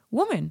later,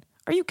 woman,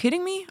 are you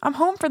kidding me? I'm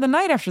home for the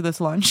night after this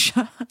lunch.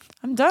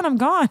 I'm done. I'm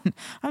gone.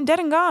 I'm dead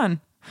and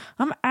gone.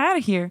 I'm out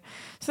of here.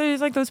 So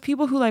there's like those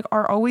people who like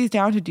are always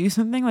down to do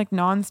something like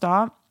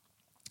nonstop.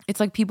 It's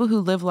like people who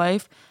live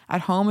life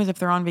at home as if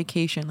they're on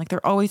vacation. Like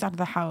they're always out of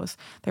the house.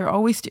 They're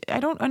always, I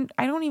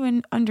don't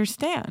even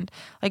understand.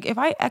 Like if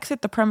I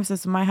exit the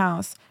premises of my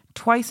house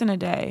twice in a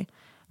day,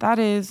 that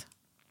is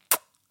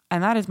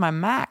my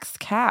max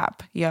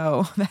cap,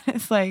 yo. That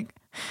is like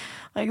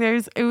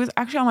it was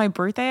actually on my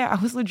birthday. I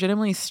was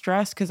legitimately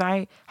stressed because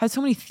I had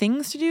so many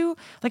things to do.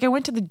 Like I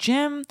went to the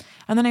gym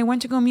and then I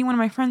went to go meet one of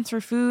my friends for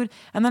food.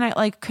 And then I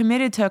like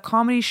committed to a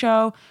comedy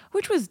show,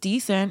 which was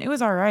decent. It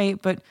was all right.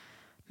 But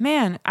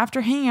man,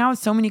 after hanging out with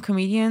so many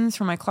comedians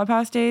from my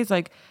Clubhouse days,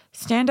 like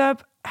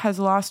stand-up has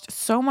lost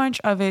so much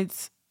of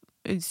its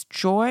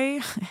joy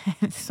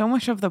and so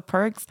much of the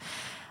perks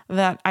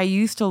that I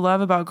used to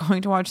love about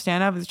going to watch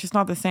stand-up. It's just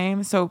not the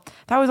same. So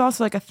that was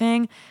also like a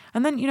thing.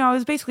 And then, I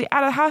was basically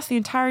out of the house the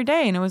entire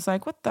day. And it was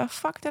like, what the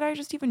fuck did I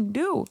just even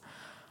do?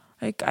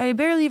 Like, I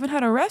barely even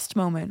had a rest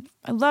moment.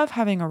 I love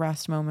having a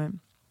rest moment.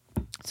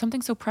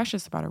 Something so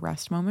precious about a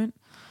rest moment.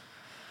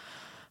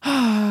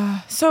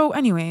 So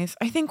anyways,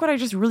 I think what I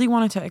just really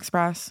wanted to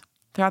express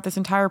throughout this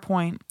entire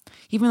point,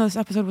 even though this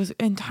episode was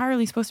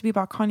entirely supposed to be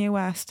about Kanye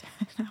West,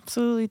 it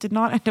absolutely did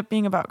not end up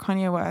being about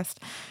Kanye West.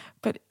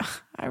 But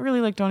I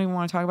really don't even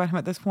want to talk about him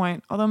at this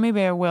point. Although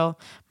maybe I will.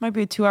 Might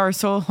be a 2-hour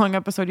solo long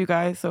episode, you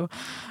guys. So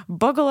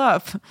buckle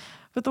up.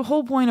 But the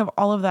whole point of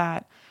all of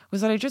that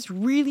was that I just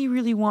really,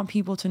 really want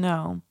people to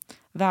know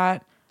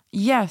that,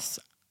 yes,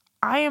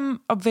 I am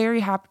a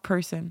very happy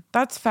person.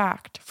 That's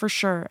fact for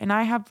sure. And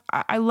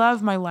I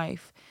love my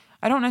life.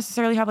 I don't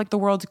necessarily have the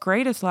world's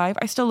greatest life.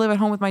 I still live at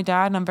home with my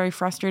dad and I'm very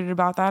frustrated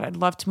about that. I'd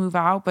love to move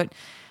out, but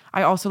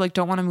I also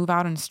don't want to move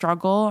out and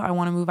struggle. I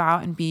want to move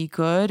out and be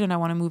good, and I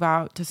want to move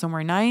out to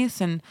somewhere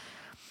nice. And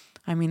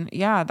I mean,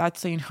 yeah,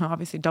 that's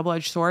obviously a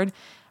double-edged sword,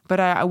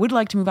 but I would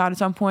like to move out at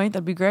some point.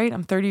 That'd be great.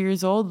 I'm 30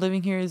 years old.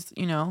 Living here is,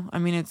 I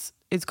mean,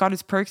 it's got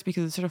its perks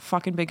because it's such a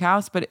fucking big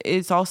house, but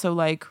it's also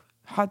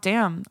hot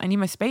damn, I need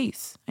my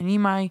space. I need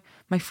my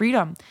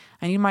freedom.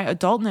 I need my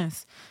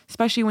adultness,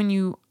 especially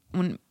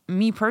when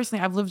me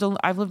personally, I've lived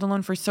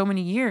alone for so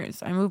many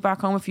years. I moved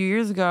back home a few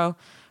years ago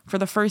for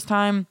the first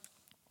time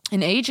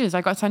in ages.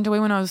 I got sent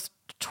away when I was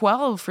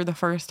 12 for the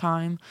first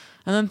time,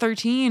 and then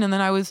 13. And then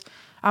I was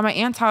at my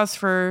aunt's house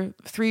for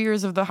 3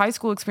 years of the high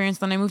school experience.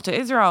 Then I moved to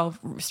Israel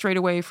straight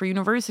away for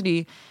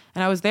university.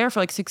 And I was there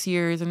for 6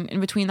 years. And in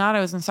between that,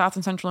 I was in South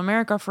and Central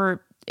America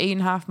for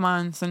 8.5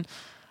 months. And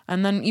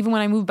then even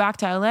when I moved back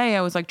to LA, I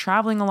was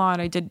traveling a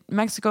lot. I did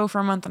Mexico for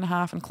a month and a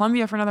half and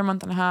Colombia for another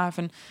month and a half.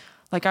 And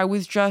I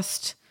was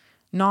just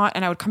not,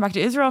 and I would come back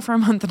to Israel for a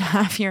month and a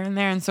half here and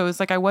there. And so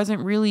it's I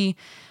wasn't really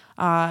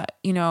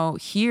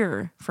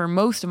here for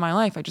most of my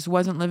life. I just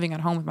wasn't living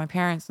at home with my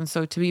parents. And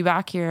so to be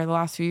back here the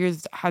last few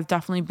years has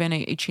definitely been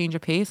a change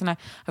of pace. And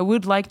I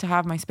would like to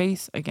have my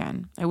space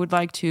again. I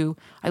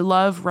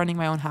love running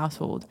my own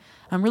household.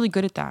 I'm really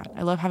good at that.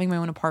 I love having my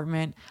own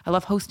apartment. I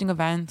love hosting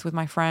events with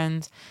my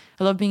friends.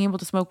 I love being able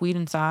to smoke weed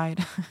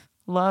inside.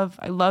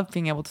 I love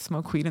being able to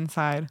smoke weed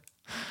inside.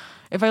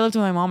 If I lived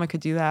with my mom, I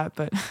could do that,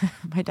 but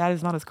my dad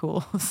is not as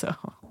cool, so...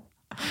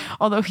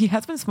 Although he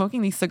has been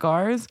smoking these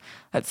cigars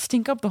that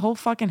stink up the whole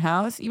fucking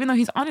house, even though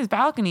he's on his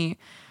balcony,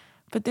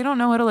 but they don't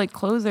know how to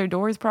close their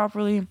doors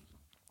properly.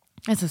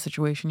 It's a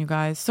situation, you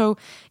guys. So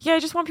yeah, I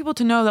just want people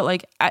to know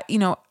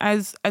that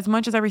as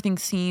much as everything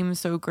seems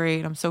so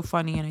great, I'm so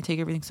funny and I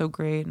take everything so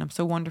great and I'm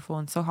so wonderful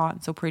and so hot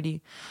and so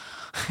pretty.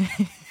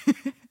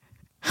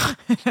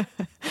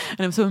 And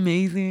I'm so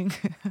amazing.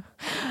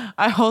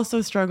 I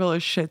also struggle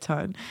a shit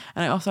ton.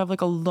 And I also have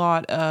a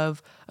lot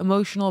of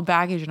emotional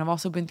baggage. And I've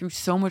also been through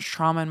so much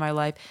trauma in my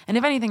life. And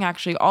if anything,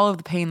 actually, all of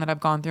the pain that I've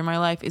gone through in my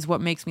life is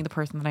what makes me the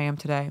person that I am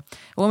today.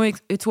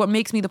 It's what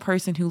makes me the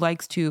person who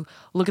likes to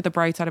look at the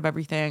bright side of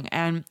everything.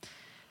 And,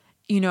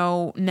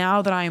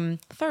 now that I'm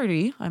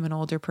 30, I'm an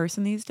older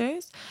person these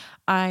days.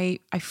 I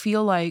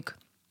feel like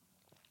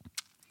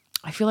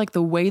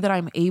the way that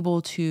I'm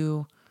able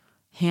to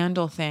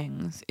handle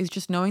things is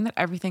just knowing that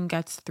everything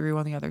gets through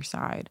on the other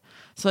side.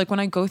 So when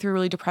I go through a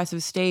really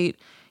depressive state,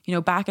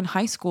 back in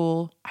high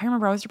school, I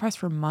remember I was depressed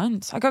for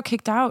months. I got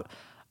kicked out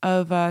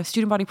of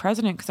student body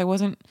president because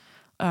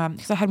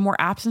I had more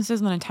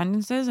absences than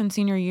attendances in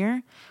senior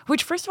year,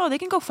 which first of all, they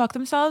can go fuck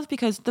themselves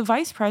because the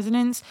vice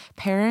president's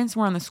parents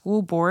were on the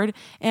school board.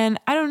 And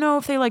I don't know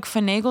if they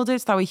finagled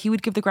it so that way he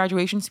would give the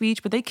graduation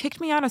speech, but they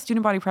kicked me out as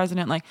student body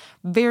president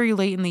very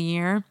late in the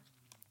year.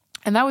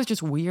 And that was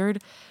just weird.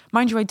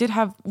 Mind you, I did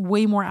have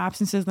way more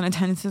absences than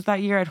attendances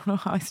that year. I don't know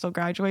how I still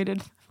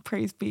graduated.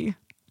 Praise be.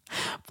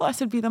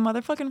 Blessed be the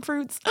motherfucking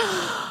fruits.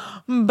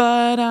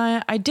 But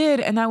I did,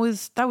 and that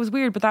was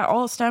weird. But that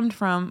all stemmed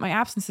from, my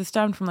absences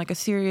stemmed from a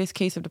serious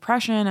case of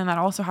depression. And that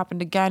also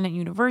happened again at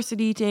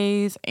university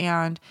days.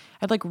 And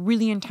I had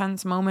really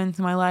intense moments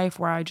in my life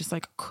where I just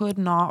could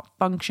not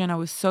function. I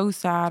was so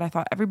sad. I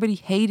thought everybody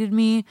hated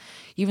me,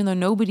 even though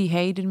nobody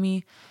hated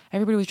me.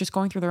 Everybody was just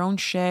going through their own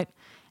shit.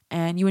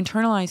 And you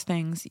internalize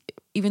things,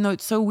 even though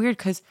it's so weird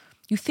because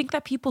you think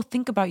that people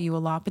think about you a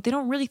lot, but they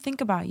don't really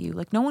think about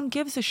you. No one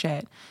gives a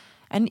shit.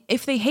 And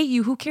if they hate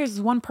you, who cares? It's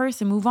one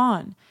person, move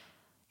on,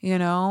 you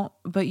know?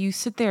 But you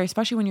sit there,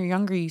 especially when you're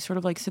younger, you sort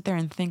of like sit there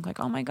and think like,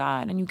 oh my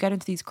God. And you get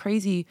into these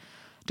crazy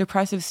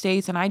depressive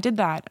states. And I did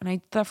that. And I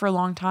did that for a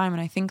long time.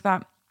 And I think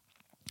that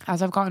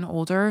as I've gotten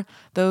older,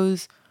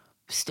 those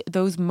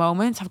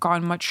moments have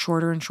gotten much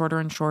shorter and shorter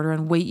and shorter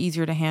and way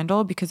easier to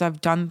handle because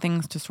I've done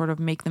things to sort of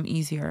make them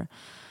easier.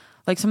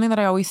 Like something that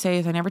I always say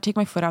is I never take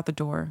my foot out the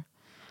door.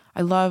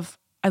 I love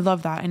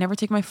that. I never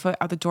take my foot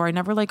out the door. I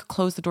never like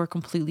close the door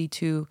completely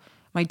to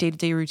my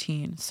day-to-day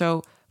routine.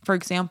 So for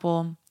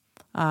example,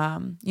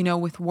 you know,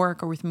 with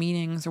work or with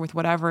meetings or with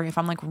whatever, if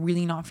I'm like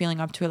really not feeling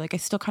up to it, like I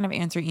still kind of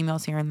answer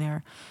emails here and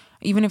there,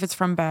 even if it's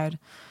from bed.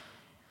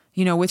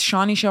 You know, with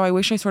Shawnee Show, I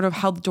wish I sort of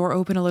held the door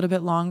open a little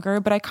bit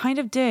longer, but I kind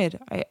of did.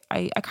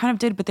 I kind of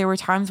did, but there were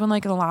times when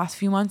like in the last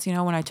few months, you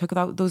know, when I took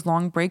those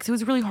long breaks, it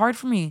was really hard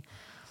for me.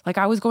 Like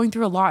I was going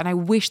through a lot and I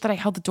wish that I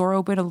held the door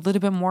open a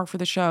little bit more for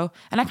the show.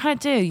 And I kind of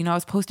did, you know, I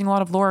was posting a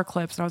lot of Laura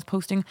clips and I was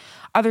posting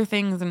other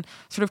things and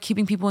sort of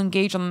keeping people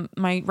engaged on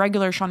my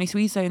regular Shawnee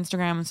Suisa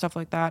Instagram and stuff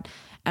like that.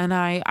 And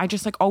I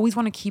just like always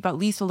want to keep at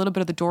least a little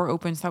bit of the door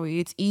open so that way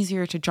it's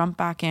easier to jump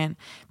back in.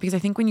 Because I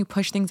think when you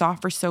push things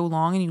off for so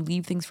long and you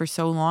leave things for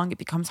so long, it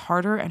becomes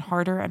harder and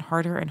harder and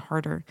harder and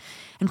harder.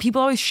 And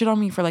people always shit on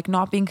me for like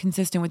not being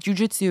consistent with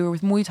jujitsu or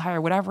with Muay Thai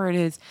or whatever it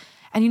is.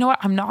 And you know what?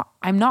 I'm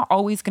not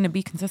always going to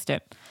be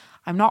consistent.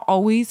 I'm not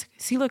always,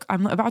 see, look,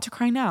 I'm about to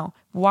cry now.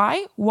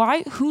 Why?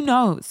 Who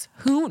knows?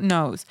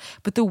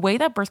 But the way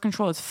that birth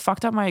control has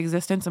fucked up my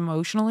existence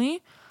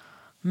emotionally,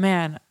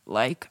 man,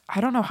 like,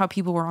 I don't know how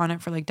people were on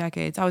it for like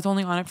decades. I was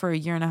only on it for a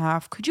year and a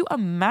half. Could you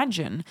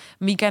imagine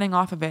me getting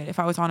off of it if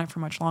I was on it for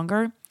much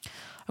longer?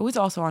 I was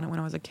also on it when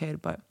I was a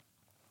kid, but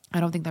I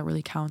don't think that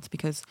really counts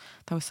because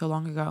that was so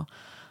long ago.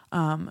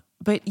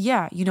 But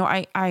yeah, you know,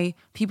 I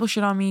people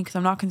shit on me because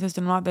I'm not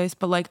consistent, I'm not this,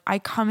 but like I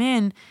come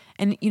in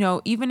and, you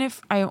know, even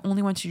if I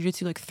only went to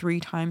jiu-jitsu like 3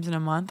 times in a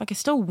month, like I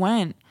still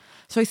went.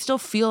 So I still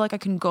feel like I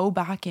can go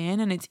back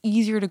in and it's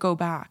easier to go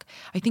back.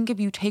 I think if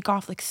you take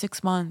off like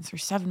 6 months or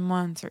 7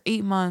 months or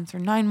 8 months or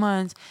 9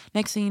 months,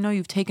 next thing you know,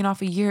 you've taken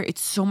off a year,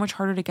 it's so much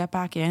harder to get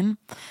back in.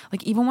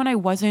 Like even when I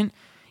wasn't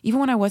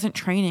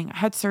training, I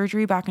had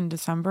surgery back in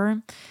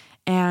December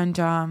and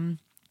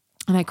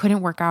I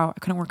couldn't work out. I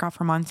couldn't work out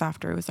for months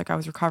after. It was like I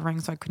was recovering,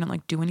 so I couldn't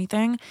like do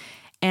anything.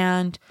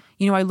 And,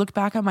 you know, I looked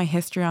back at my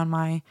history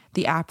on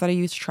the app that I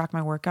use to track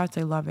my workouts.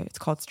 I love it. It's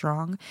called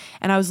Strong.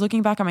 And I was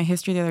looking back at my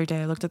history the other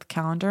day. I looked at the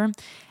calendar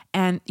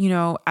and, you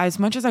know, as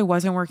much as I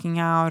wasn't working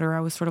out or I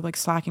was sort of like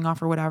slacking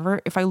off or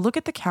whatever, if I look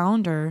at the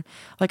calendar,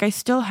 like I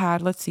still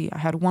had, let's see, I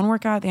had 1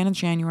 workout at the end of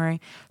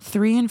January,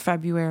 3 in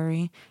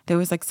February. There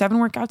was like 7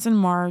 workouts in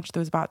March.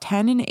 There was about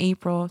 10 in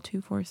April,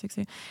 2, 4, 6,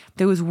 8.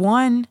 There was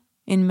 1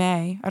 in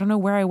May. I don't know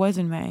where I was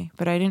in May,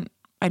 but I didn't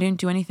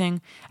do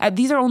anything.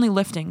 These are only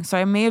lifting. So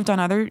I may have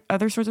done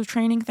other sorts of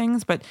training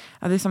things, but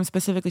this I'm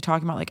specifically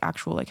talking about like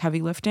actual like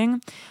heavy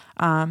lifting.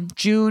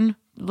 June,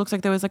 looks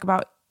like there was like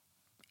about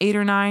 8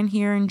 or 9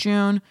 here in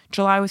June.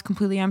 July was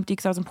completely empty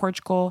because I was in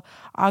Portugal.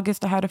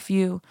 August, I had a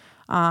few.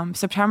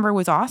 September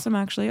was awesome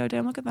actually. Oh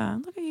damn, look at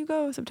that. Look at you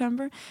go,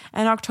 September.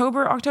 And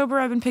October,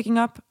 I've been picking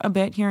up a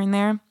bit here and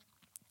there.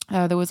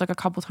 There was like a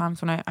couple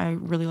times when I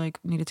really like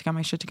needed to get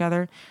my shit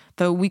together.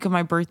 The week of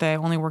my birthday, I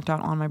only worked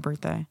out on my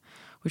birthday,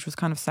 which was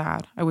kind of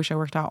sad. I wish I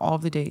worked out all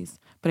of the days,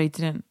 but I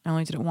didn't. I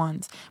only did it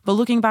once. But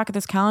looking back at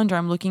this calendar,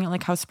 I'm looking at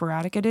like how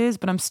sporadic it is,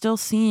 but I'm still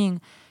seeing,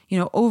 you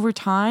know, over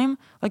time,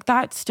 like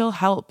that still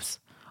helps.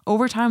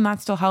 Over time, that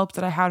still helps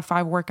that I had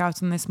 5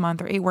 workouts in this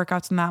month or 8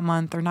 workouts in that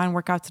month or 9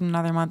 workouts in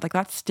another month. Like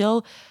that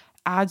still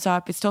adds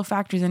up. It still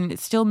factors in. It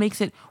still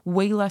makes it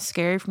way less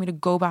scary for me to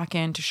go back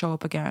in to show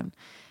up again.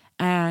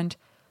 And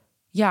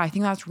yeah, I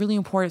think that's really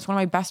important. It's one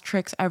of my best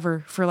tricks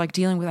ever for like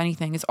dealing with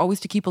anything is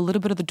always to keep a little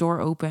bit of the door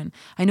open.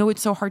 I know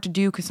it's so hard to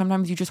do because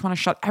sometimes you just want to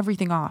shut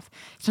everything off.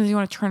 Sometimes you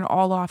want to turn it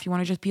all off. You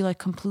want to just be like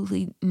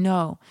completely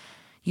no.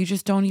 You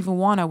just don't even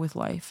want to with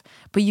life.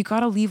 But you got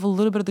to leave a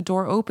little bit of the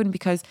door open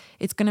because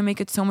it's going to make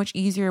it so much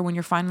easier when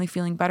you're finally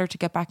feeling better to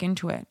get back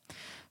into it.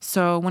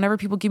 So whenever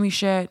people give me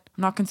shit,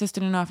 I'm not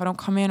consistent enough, I don't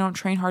come in, I don't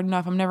train hard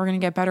enough, I'm never going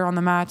to get better on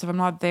the mats if I'm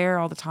not there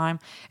all the time.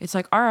 It's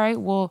like, all right,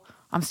 well,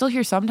 I'm still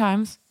here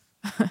sometimes.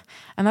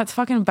 And that's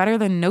fucking better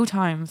than no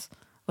times.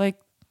 Like,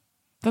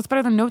 that's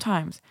better than no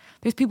times.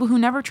 There's people who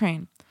never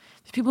train.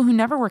 There's people who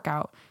never work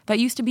out. That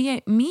used to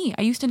be me.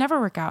 I used to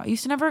never work out. I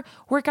used to never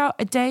work out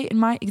a day in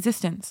my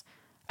existence.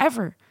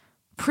 Ever.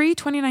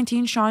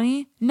 Pre-2019,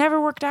 Shawnee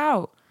never worked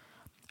out.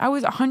 I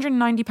was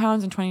 190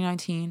 pounds in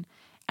 2019.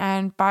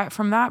 And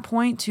from that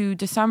point to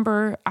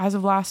December, as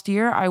of last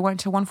year, I went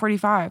to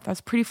 145.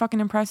 That's pretty fucking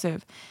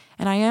impressive.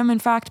 And I am, in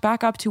fact,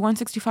 back up to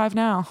 165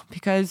 now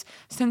because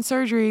since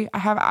surgery, I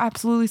have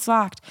absolutely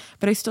slacked,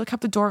 but I still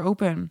kept the door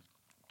open.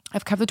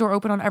 I've kept the door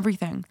open on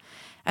everything.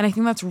 And I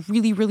think that's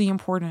really, really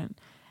important.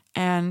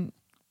 And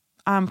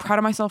I'm proud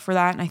of myself for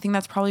that. And I think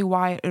that's probably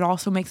why it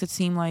also makes it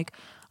seem like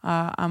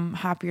I'm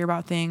happier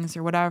about things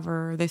or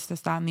whatever, this,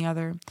 that, and the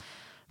other.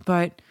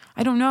 But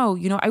I don't know,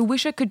 you know, I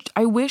wish I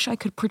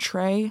could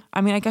portray, I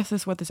mean, I guess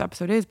this is what this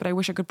episode is, but I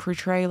wish I could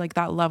portray like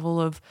that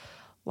level of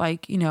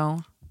like, you know,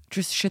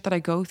 just shit that I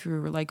go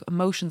through, or like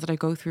emotions that I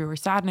go through, or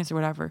sadness or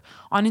whatever,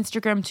 on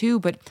Instagram too.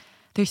 But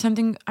there's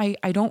something I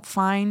don't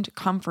find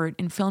comfort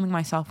in filming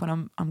myself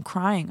when I'm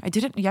crying. I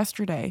did it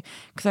yesterday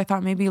because I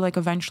thought maybe like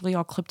eventually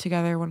I'll clip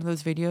together one of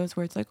those videos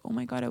where it's like, oh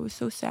my God, I was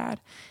so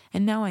sad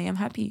and now I am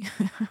happy.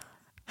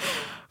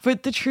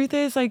 But the truth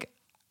is, like,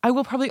 I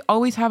will probably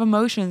always have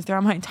emotions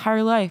throughout my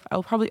entire life. I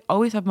will probably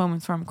always have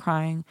moments where I'm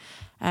crying.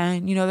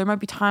 And, you know, there might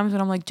be times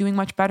when I'm like doing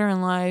much better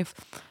in life,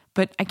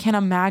 but I can't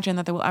imagine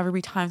that there will ever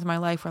be times in my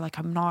life where like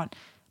I'm not,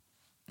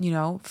 you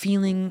know,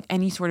 feeling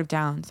any sort of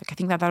downs. Like, I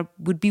think that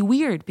would be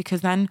weird, because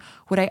then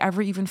would I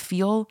ever even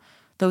feel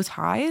those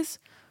highs?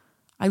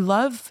 I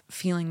love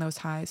feeling those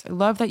highs. I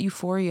love that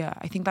euphoria.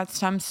 I think that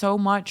stems so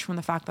much from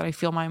the fact that I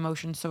feel my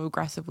emotions so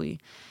aggressively.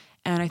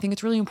 And I think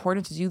it's really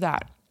important to do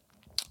that.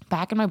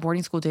 Back in my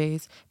boarding school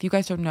days, if you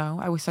guys don't know,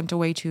 I was sent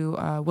away to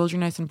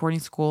wilderness and boarding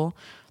school.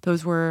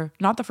 Those were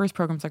not the first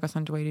programs I got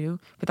sent away to,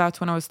 but that's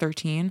when I was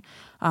 13.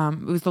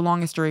 It was the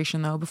longest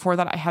duration though. Before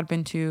that, I had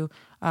been to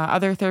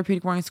other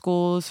therapeutic boarding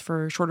schools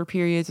for shorter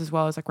periods, as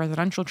well as like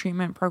residential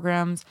treatment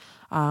programs.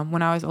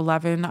 When I was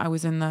 11, I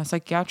was in the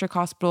psychiatric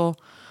hospital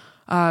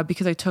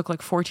because I took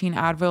like 14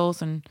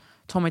 Advils and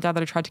told my dad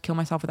that I tried to kill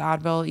myself with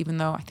Advil, even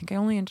though I think I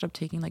only ended up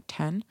taking like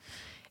 10.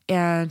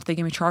 And they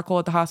gave me charcoal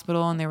at the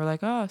hospital and they were like,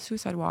 oh,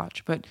 suicide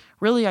watch. But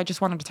really, I just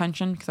wanted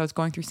attention because I was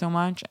going through so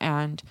much.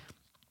 And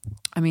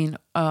I mean,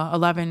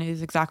 11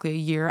 is exactly a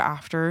year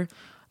after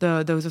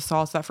those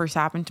assaults that first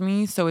happened to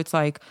me. So it's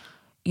like,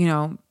 you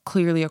know,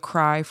 clearly a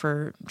cry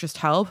for just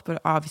help. But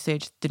obviously, I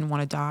just didn't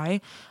want to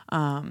die.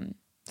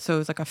 So it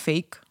was like a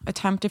fake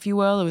attempt, if you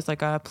will. It was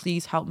like a,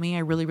 please help me. I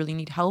really, really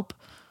need help.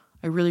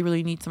 I really,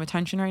 really need some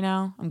attention right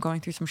now. I'm going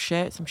through some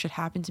shit. Some shit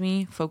happened to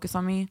me. Focus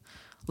on me.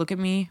 Look at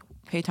me.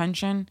 Pay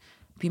attention,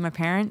 be my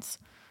parents.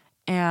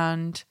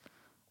 And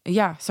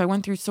yeah, so I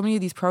went through so many of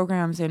these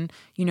programs, and,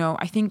 you know,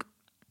 I think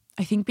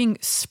being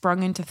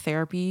sprung into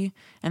therapy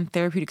and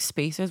therapeutic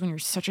spaces when you're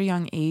such a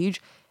young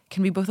age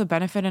can be both a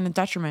benefit and a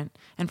detriment.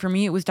 And for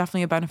me, it was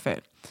definitely a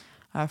benefit.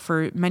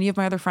 For many of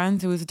my other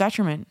friends, it was a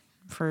detriment.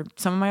 For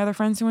some of my other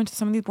friends who went to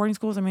some of these boarding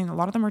schools, I mean, a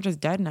lot of them are just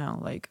dead now.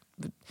 Like,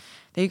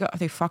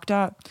 they fucked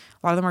up.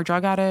 A lot of them are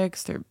drug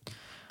addicts. They're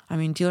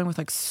dealing with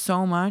like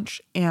so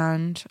much.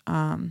 And,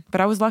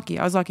 but I was lucky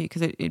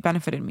because it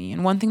benefited me.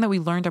 And one thing that we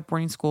learned at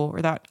boarding school,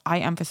 or that I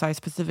emphasized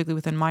specifically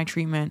within my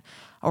treatment,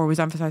 or was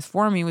emphasized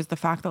for me, was the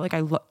fact that like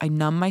I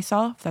numb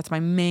myself. That's my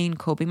main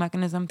coping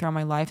mechanism throughout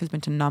my life, has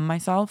been to numb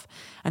myself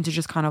and to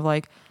just kind of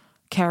like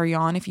carry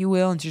on, if you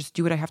will, and to just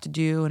do what I have to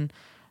do and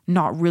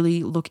not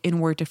really look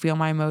inward to feel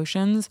my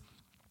emotions.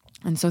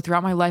 And so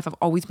throughout my life, I've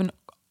always been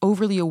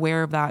overly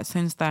aware of that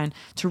since then,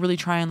 to really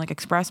try and like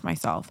express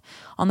myself.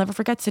 I'll never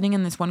forget sitting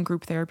in this one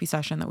group therapy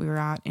session that we were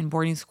at in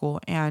boarding school,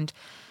 and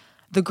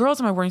the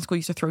girls in my boarding school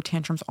used to throw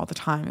tantrums all the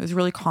time. It was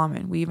really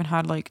common. We even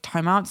had like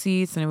timeout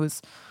seats, and it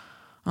was,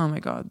 oh my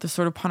God, the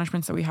sort of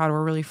punishments that we had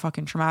were really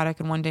fucking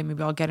traumatic. And one day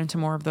maybe I'll get into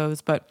more of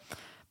those, but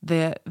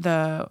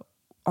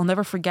I'll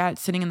never forget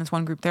sitting in this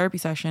one group therapy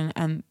session,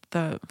 and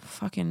the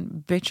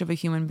fucking bitch of a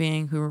human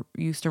being who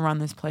used to run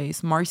this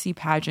place, Marcy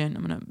Pageant,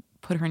 I'm going to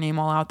put her name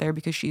all out there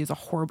because she is a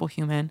horrible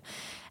human.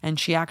 And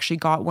she actually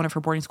got one of her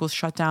boarding schools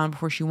shut down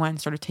before she went and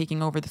started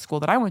taking over the school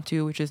that I went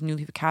to, which is New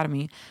Leaf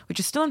Academy, which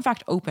is still in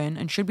fact open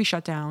and should be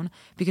shut down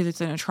because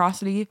it's an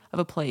atrocity of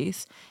a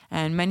place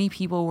and many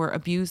people were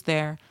abused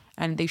there,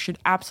 and they should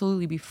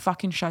absolutely be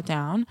fucking shut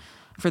down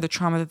for the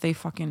trauma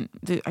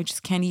that I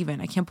just can't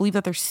even. I can't believe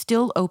that they're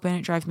still open.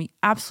 It drives me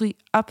absolutely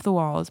up the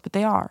walls, but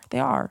they are.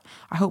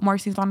 I hope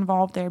Marcy's not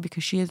involved there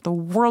because she is the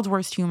world's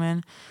worst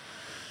human.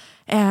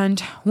 And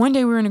one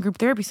day we were in a group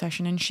therapy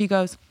session, and she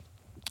was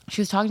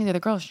talking to the other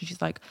girls, and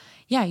she's like,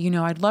 yeah, you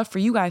know, I'd love for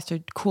you guys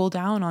to cool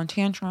down on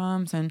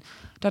tantrums and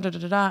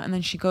da-da-da-da-da. And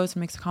then she goes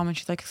and makes a comment.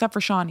 She's like, except for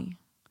Shawnee.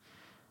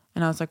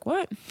 And I was like,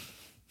 what?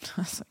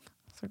 I was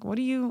like, what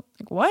do you,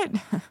 like, what?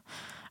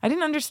 I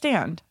didn't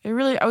understand.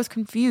 I was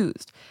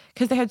confused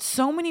because they had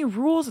so many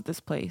rules at this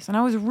place, and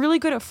I was really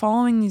good at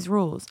following these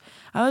rules.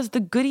 I was the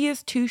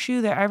goodiest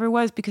two-shoe there ever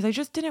was because I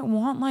just didn't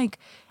want like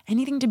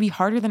anything to be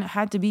harder than it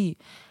had to be.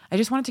 I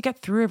just wanted to get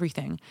through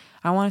everything.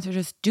 I wanted to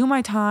just do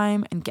my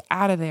time and get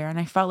out of there. And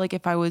I felt like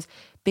if I was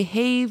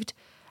behaved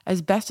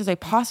as best as I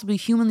possibly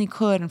humanly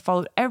could and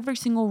followed every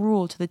single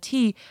rule to the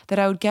T, that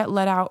I would get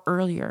let out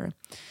earlier.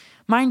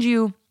 Mind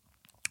you,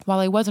 while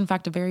I was in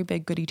fact a very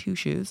big goody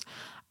two-shoes,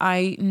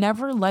 I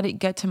never let it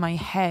get to my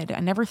head. I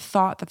never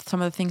thought that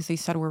some of the things they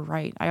said were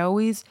right. I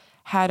always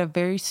had a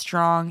very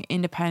strong,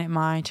 independent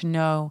mind to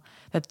know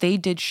that they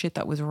did shit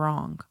that was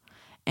wrong.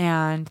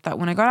 And that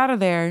when I got out of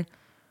there,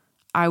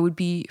 I would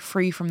be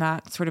free from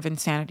that sort of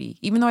insanity,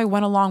 even though I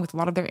went along with a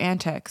lot of their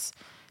antics.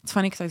 It's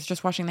funny because I was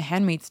just watching The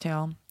Handmaid's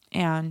Tale,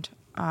 and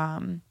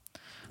I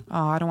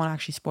don't want to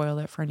actually spoil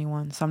it for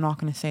anyone, so I'm not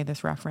going to say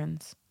this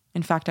reference.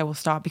 In fact, I will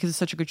stop because it's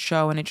such a good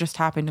show, and it just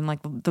happened in like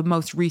the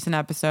most recent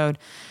episode,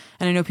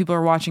 and I know people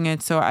are watching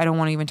it, so I don't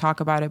want to even talk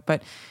about it.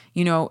 But,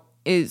 you know,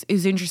 is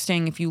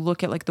interesting if you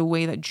look at like the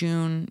way that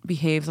June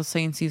behaves, let's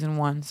say in season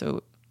 1.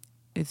 So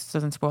it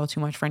doesn't spoil too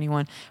much for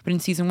anyone. But in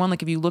season 1,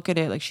 like if you look at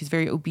it, like she's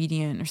very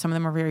obedient, or some of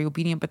them are very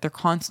obedient, but they're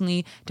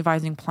constantly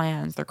devising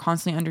plans. They're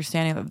constantly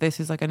understanding that this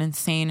is like an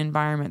insane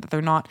environment, that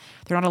they're not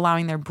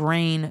allowing their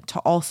brain to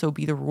also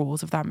be the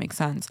rules, if that makes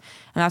sense.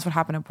 And that's what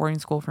happened at boarding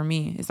school for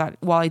me, is that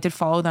while I did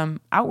follow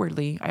them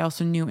outwardly, I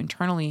also knew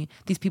internally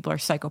these people are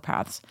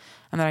psychopaths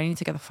and that I need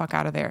to get the fuck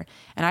out of there.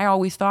 And I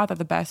always thought that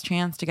the best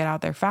chance to get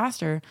out there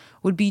faster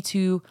would be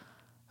to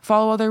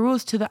follow all their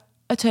rules to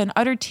an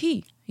utter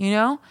T, you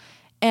know?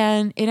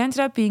 And it ended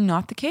up being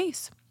not the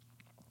case.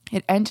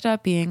 It ended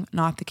up being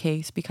not the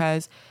case,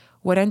 because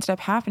what ended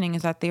up happening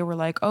is that they were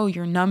like, oh,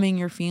 you're numbing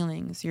your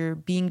feelings. You're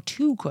being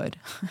too good.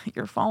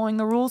 You're following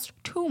the rules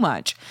too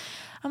much.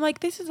 I'm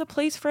like, this is a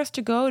place for us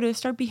to go to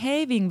start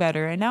behaving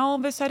better. And now all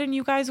of a sudden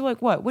you guys are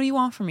like, what do you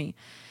want from me?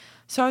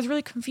 So I was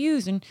really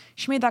confused, and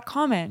she made that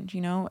comment,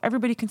 you know,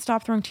 everybody can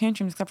stop throwing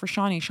tantrums except for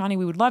Shawnee. Shawnee,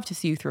 we would love to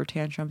see you throw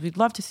tantrums. We'd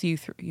love to see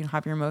you,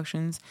 have your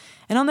emotions.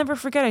 And I'll never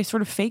forget, I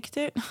sort of faked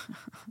it,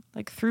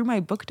 like threw my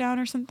book down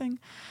or something.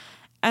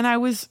 And I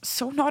was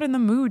so not in the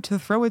mood to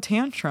throw a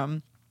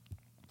tantrum.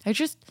 It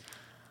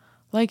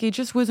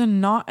just was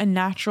not a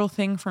natural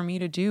thing for me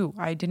to do.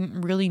 I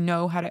didn't really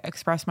know how to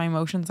express my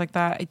emotions like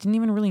that. I didn't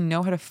even really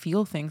know how to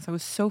feel things. I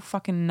was so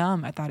fucking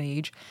numb at that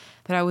age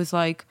that I was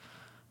like,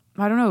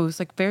 I don't know, it was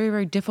like very,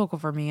 very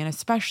difficult for me. And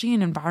especially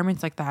in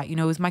environments like that, you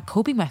know, it was my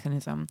coping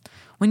mechanism.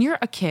 When you're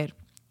a kid,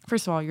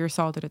 first of all, you're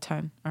assaulted at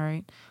 10, all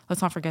right?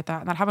 Let's not forget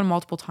that. And that happened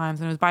multiple times.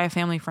 And it was by a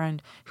family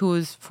friend who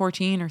was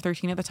 14 or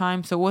 13 at the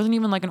time. So it wasn't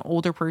even like an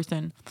older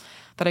person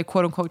that I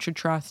quote unquote should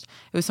trust.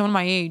 It was someone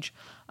my age.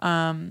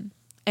 Or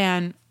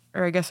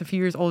I guess a few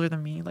years older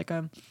than me.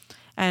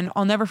 And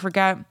I'll never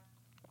forget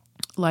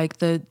like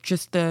the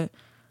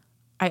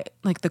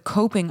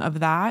coping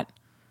of that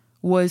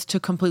was to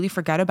completely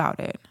forget about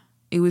it.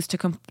 It was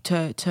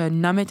to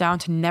numb it down,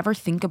 to never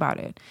think about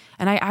it.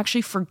 And I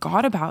actually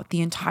forgot about the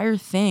entire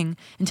thing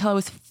until I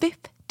was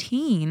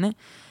 15. And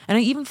I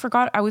even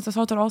forgot I was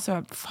assaulted also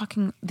at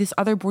fucking this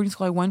other boarding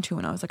school I went to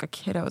when I was like a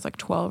kid. I was like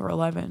 12 or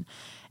 11.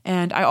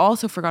 And I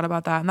also forgot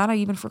about that. And that I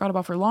even forgot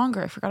about for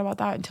longer. I forgot about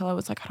that until I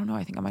was like, I don't know,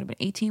 I think I might have been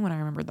 18 when I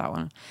remembered that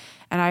one.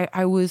 And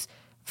I was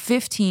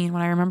 15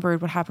 when I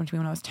remembered what happened to me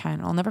when I was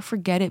 10. I'll never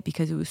forget it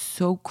because it was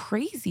so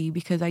crazy,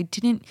 because I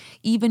didn't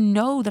even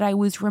know that I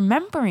was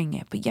remembering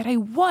it, but yet I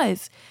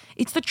was.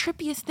 It's the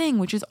trippiest thing,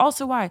 which is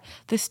also why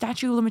the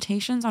statute of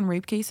limitations on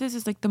rape cases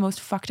is like the most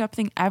fucked up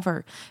thing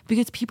ever,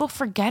 because people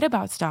forget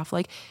about stuff.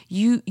 Like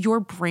your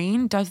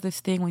brain does this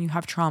thing when you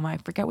have trauma. I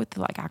forget what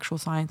the like actual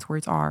science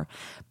words are,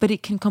 but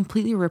it can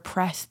completely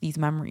repress these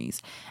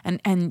memories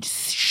and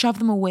shove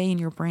them away in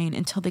your brain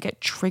until they get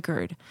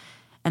triggered.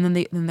 And then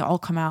they all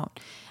come out.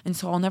 And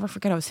so I'll never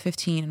forget, I was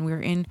 15 and we were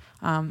in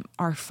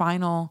the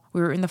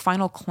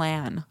final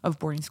clan of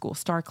boarding school,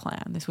 Star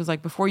Clan. This was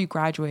like before you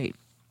graduate,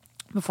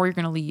 before you're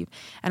going to leave.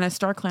 And as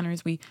Star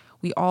Clanners, we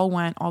all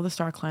went, all the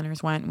Star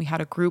Clanners went, and we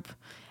had a group,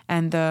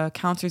 and the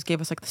counselors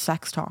gave us like the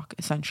sex talk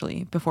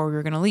essentially before we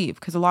were going to leave.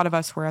 Because a lot of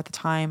us were at the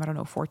time,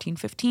 14,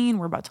 15,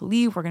 we're about to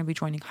leave. We're going to be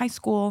joining high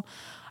school.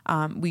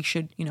 We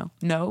should,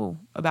 know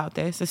about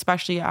this,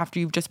 especially after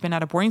you've just been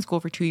at a boarding school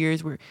for 2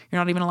 years where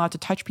you're not even allowed to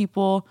touch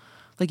people.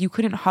 Like you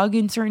couldn't hug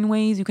in certain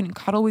ways. You couldn't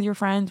cuddle with your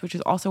friends, which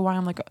is also why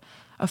I'm like,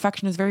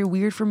 affection is very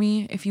weird for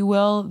me, if you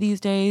will, these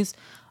days.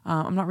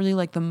 I'm not really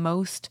like the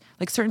most,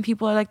 like certain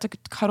people I like to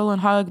cuddle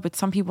and hug, but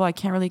some people I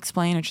can't really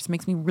explain. It just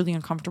makes me really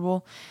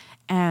uncomfortable.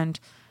 And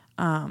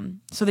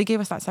so they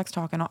gave us that sex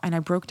talk, and I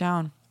broke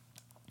down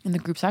in the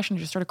group session and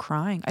just started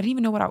crying. I didn't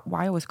even know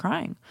why I was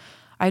crying.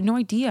 I had no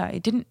idea.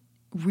 It didn't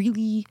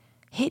really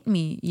hit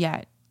me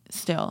yet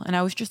still. And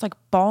I was just like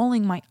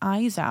bawling my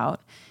eyes out.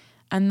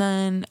 And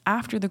then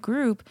after the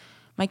group,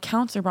 my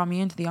counselor brought me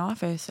into the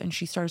office and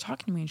she started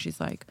talking to me, and she's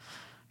like,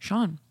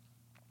 Sean,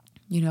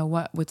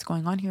 what's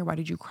going on here? Why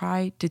did you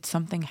cry? Did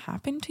something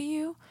happen to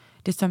you?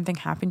 Did something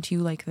happen to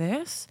you like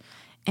this?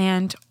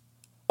 And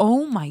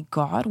oh my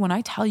God, when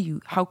I tell you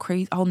how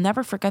crazy, I'll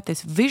never forget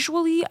this.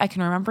 Visually, I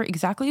can remember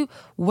exactly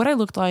what I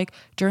looked like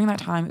during that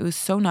time. It was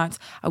so nuts.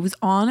 I was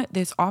on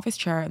this office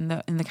chair in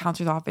the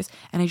counselor's office,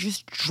 and I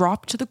just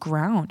dropped to the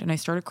ground and I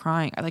started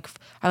crying.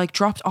 I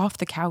dropped off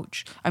the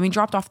couch.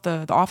 Dropped off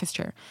the office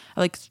chair.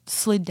 I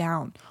slid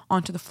down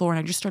onto the floor and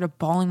I just started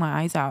bawling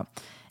my eyes out.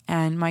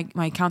 And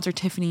my counselor,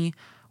 Tiffany,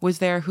 was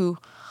there, who,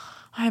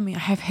 I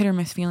have hit or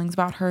miss feelings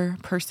about her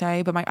per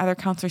se, but my other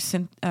counselor,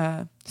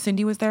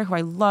 Cindy, was there, who I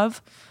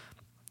love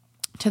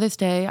to this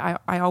day.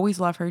 I always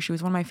love her. She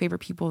was one of my favorite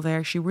people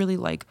there. She really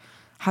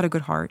had a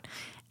good heart.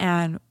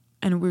 And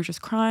we were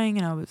just crying,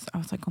 and I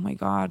was like, oh my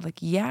God,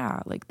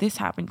 this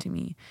happened to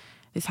me.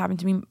 This happened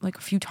to me a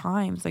few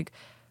times,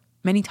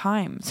 many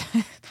times.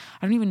 I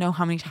don't even know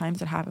how many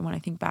times it happened. When I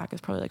think back,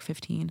 it's probably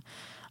 15.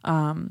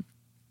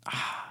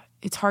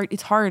 It's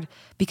hard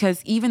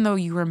because even though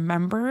you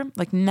remember,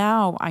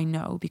 now I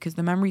know because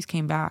the memories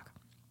came back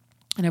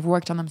and I've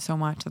worked on them so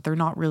much that they're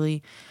not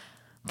really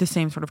the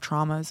same sort of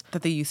traumas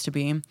that they used to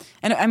be.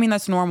 And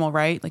that's normal,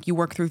 right? You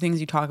work through things,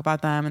 you talk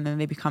about them, and then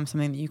they become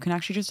something that you can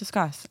actually just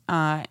discuss.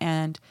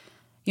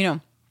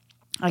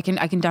 I can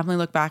definitely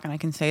look back and I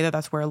can say that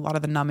that's where a lot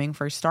of the numbing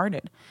first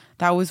started.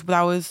 That was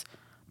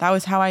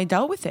how I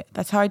dealt with it.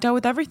 That's how I dealt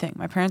with everything.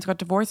 My parents got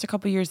divorced a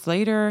couple years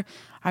later.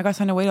 I got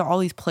sent away to all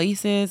these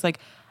places. Like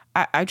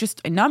I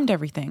numbed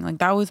everything. Like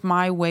that was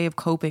my way of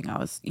coping. I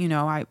was,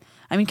 I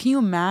mean, can you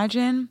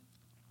imagine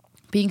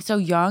being so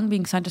young,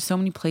 being sent to so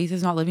many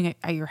places, not living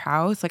at your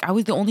house? Like I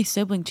was the only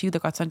sibling too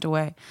that got sent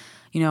away.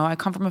 I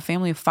come from a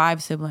family of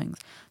 5 siblings.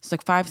 It's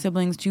like 5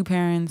 siblings, 2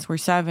 parents, we're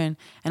 7.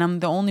 And I'm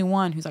the only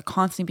one who's like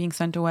constantly being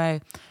sent away,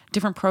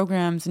 different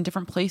programs in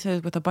different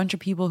places with a bunch of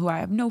people who I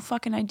have no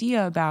fucking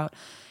idea about,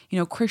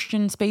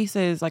 Christian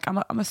spaces. Like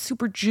I'm a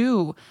super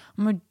Jew.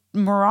 I'm a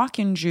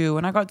Moroccan Jew.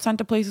 And I got sent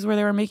to places where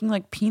they were making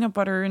like peanut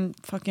butter and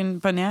fucking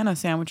banana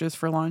sandwiches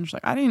for lunch.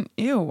 Like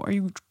ew, are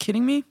you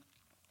kidding me?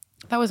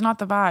 That was not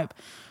the vibe.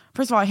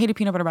 First of all, I hated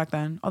peanut butter back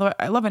then, although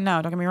I love it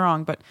now, don't get me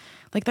wrong, but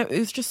like that, it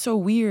was just so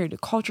weird.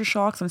 Culture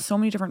shocks on so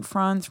many different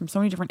fronts from so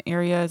many different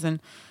areas. And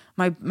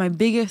my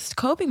biggest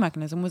coping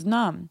mechanism was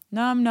numb.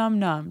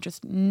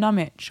 Just numb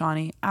it,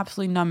 Shawnee.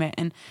 Absolutely numb it.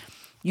 And,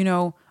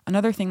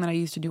 another thing that I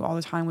used to do all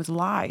the time was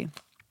lie.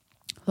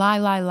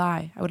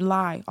 Lie. I would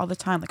lie all the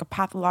time, like a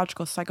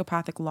pathological,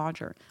 psychopathic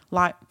lodger.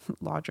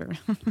 Lodger.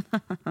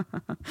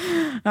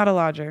 Not a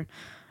lodger.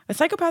 A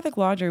psychopathic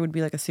lodger would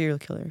be like a serial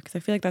killer, because I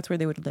feel like that's where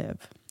they would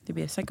live. They'd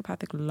be a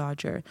psychopathic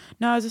lodger.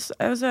 No, I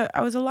was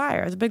a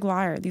liar. I was a big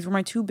liar. These were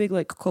my 2 big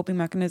like coping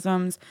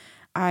mechanisms.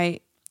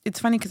 It's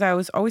funny because I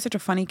was always such a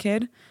funny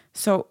kid.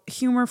 So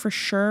humor for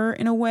sure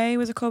in a way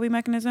was a coping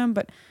mechanism,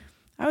 but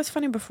I was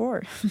funny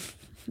before.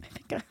 I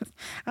think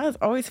I was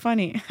always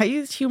funny. I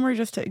used humor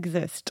just to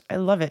exist. I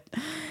love it.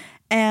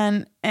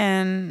 And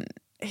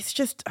it's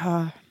just,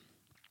 man,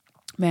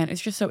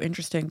 it's just so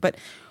interesting. But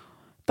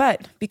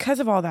because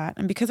of all that,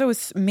 and because I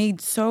was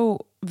made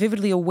so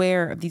vividly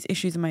aware of these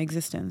issues in my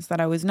existence,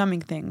 that I was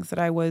numbing things, that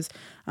I was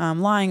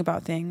lying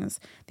about things,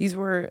 these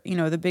were,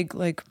 the big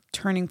like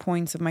turning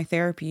points of my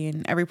therapy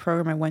and every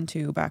program I went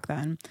to back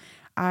then.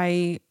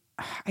 I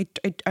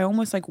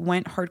almost like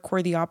went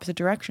hardcore the opposite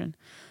direction.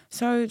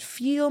 So I would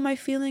feel my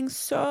feelings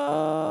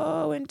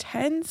so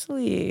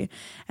intensely,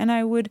 and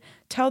I would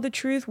tell the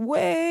truth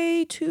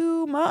way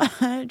too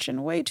much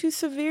and way too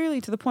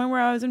severely, to the point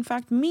where I was in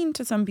fact mean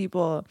to some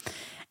people.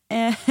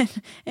 And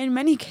in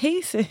many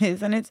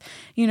cases, and it's,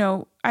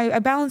 I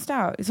balanced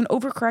out. It's an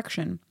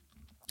overcorrection.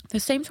 The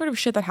same sort of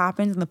shit that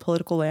happens in the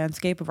political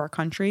landscape of our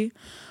country,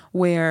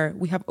 where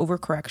we have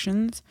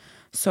overcorrections.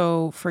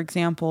 So, for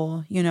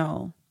example,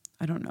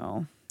 I don't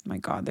know. My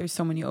God, there's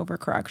so many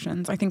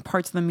overcorrections. I think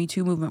parts of the Me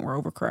Too movement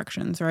were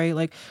overcorrections, right?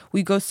 Like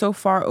we go so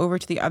far over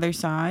to the other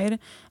side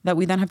that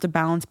we then have to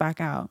balance back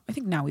out. I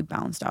think now we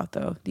balanced out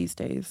though these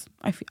days.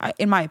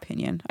 In my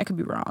opinion, I could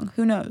be wrong.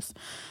 Who knows?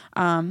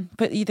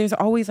 But there's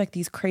always like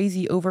these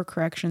crazy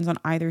overcorrections on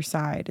either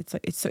side.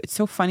 It's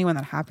so funny when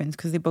that happens,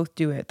 because they both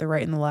do it. The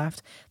right and the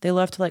left. They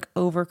love to like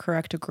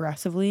overcorrect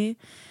aggressively.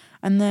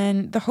 And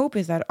then the hope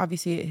is that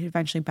obviously it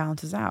eventually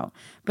balances out.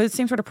 But the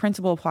same sort of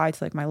principle applied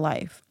to like my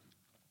life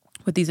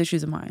with these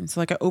issues of mine. So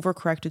like I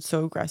overcorrected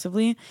so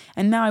aggressively,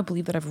 and now I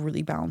believe that I've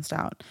really balanced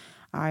out.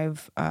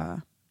 I've,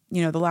 the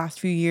last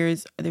few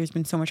years, there's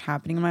been so much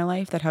happening in my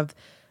life that have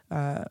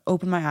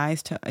opened my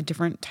eyes to a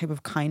different type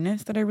of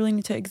kindness that I really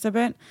need to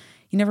exhibit.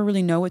 You never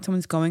really know what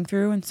someone's going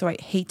through. And so I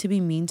hate to be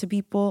mean to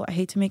people. I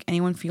hate to make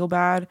anyone feel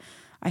bad.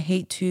 I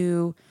hate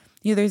to,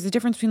 there's a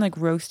difference between like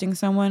roasting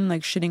someone,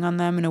 like shitting on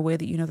them in a way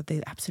that that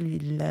they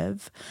absolutely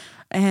love,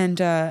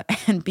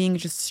 and being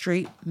just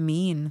straight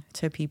mean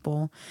to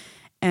people.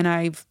 And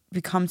I've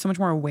become so much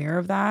more aware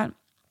of that.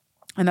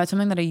 And that's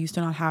something that I used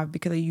to not have,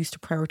 because I used to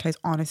prioritize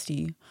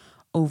honesty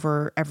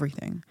over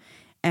everything.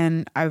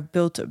 And I've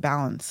built a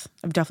balance.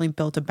 I've definitely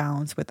built a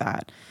balance with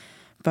that.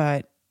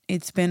 But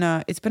it's been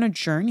a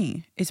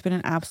journey. It's been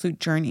an absolute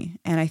journey.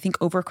 And I think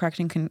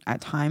overcorrecting can at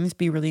times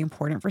be really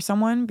important for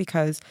someone,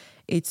 because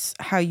it's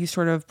how you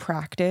sort of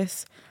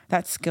practice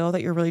that skill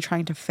that you're really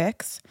trying to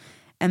fix.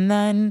 And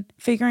then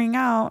figuring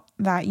out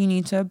that you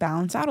need to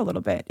balance out a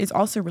little bit is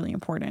also really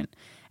important.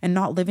 And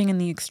not living in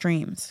the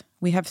extremes.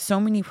 We have so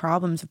many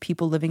problems of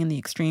people living in the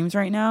extremes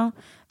right now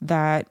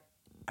that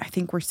I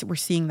think we're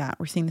seeing that.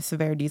 We're seeing the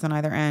severities on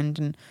either end,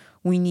 and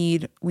we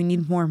need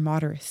more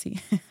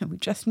moderacy. We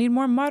just need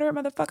more moderate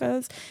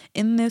motherfuckers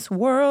in this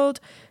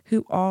world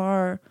who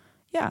are,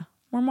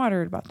 more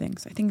moderate about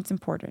things. I think it's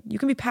important. You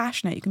can be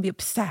passionate, you can be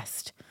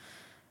obsessed,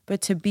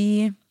 but to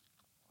be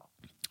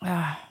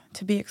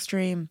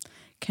extreme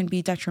can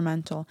be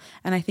detrimental.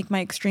 And I think my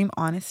extreme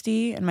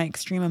honesty and my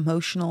extreme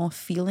emotional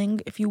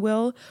feeling, if you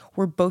will,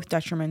 were both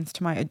detriments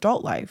to my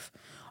adult life.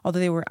 Although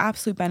they were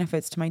absolute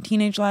benefits to my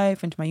teenage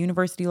life and to my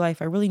university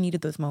life, I really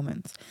needed those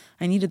moments.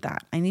 I needed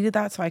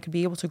that so I could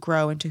be able to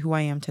grow into who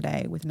I am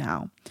today with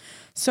now.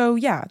 So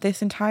yeah,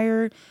 this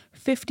entire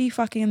 50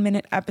 fucking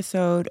minute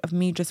episode of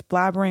me just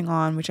blabbering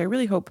on, which I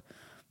really hope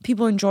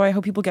people enjoy. I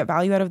hope people get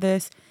value out of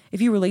this. If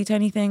you relate to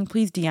anything,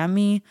 please DM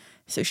me.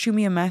 So shoot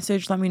me a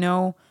message. Let me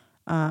know.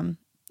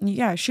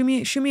 Shoot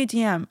me a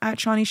DM at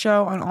Shawnee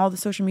Show on all the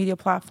social media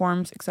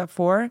platforms except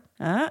for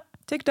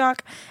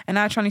TikTok, and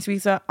at Shawnee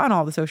Suisa on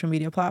all the social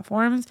media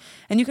platforms.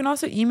 And you can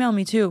also email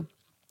me too.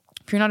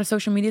 If you're not a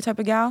social media type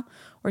of gal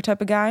or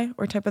type of guy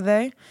or type of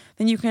they,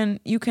 then you can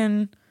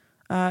email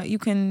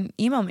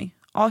me.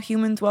 All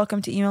humans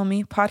welcome to email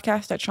me,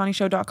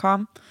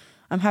 podcast@shawneeshow.com.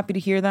 I'm happy to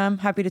hear them,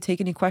 happy to take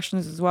any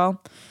questions as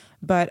well.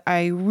 But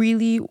I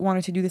really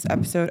wanted to do this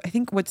episode. I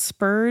think what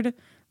spurred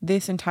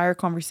this entire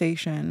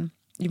conversation,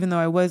 even though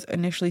I was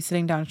initially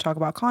sitting down to talk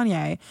about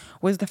Kanye,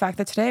 was the fact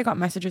that today I got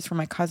messages from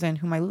my cousin,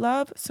 whom I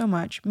love so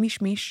much,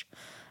 Mish.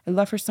 I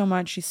love her so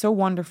much. She's so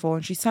wonderful.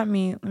 And she sent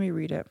me, let me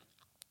read it.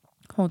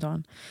 Hold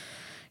on.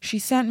 She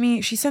sent me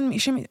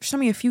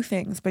a few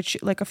things, but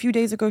like a few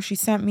days ago, she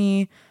sent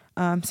me,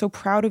 so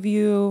proud of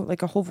you,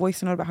 like a whole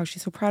voice note about how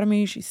she's so proud of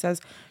me. She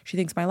says she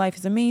thinks my life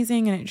is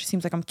amazing and it just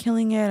seems like I'm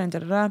killing it and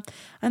da-da-da.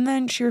 And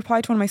then she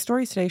replied to one of my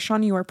stories today,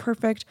 Shawnee, you are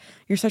perfect.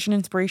 You're such an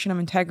inspiration of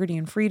integrity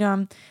and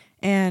freedom.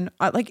 And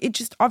it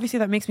just, obviously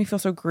that makes me feel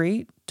so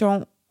great.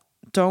 Don't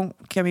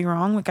get me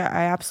wrong. Like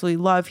I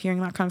absolutely love hearing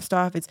that kind of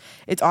stuff.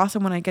 It's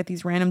awesome when I get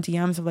these random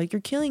DMs of like,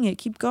 you're killing it,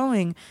 keep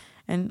going.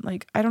 And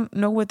like, I don't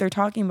know what they're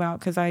talking about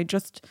because I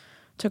just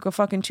took a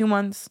fucking 2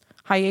 months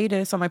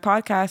hiatus on my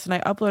podcast and I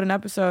upload an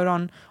episode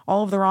on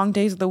all of the wrong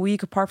days of the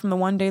week, apart from the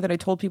one day that I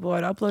told people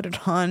I'd upload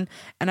it on.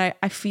 And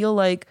I feel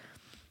like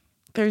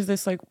there's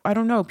this, like, I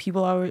don't know,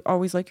 people are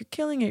always like, you're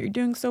killing it, you're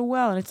doing so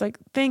well. And it's like,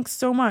 thanks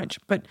so much.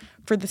 But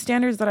for the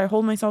standards that I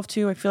hold myself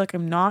to, I feel like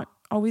I'm not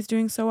always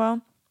doing so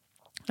well.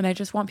 And I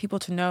just want people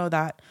to know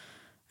that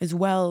as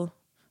well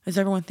as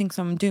everyone thinks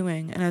I'm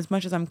doing, and as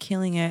much as I'm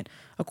killing it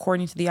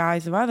according to the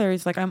eyes of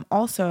others, like I'm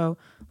also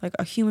like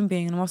a human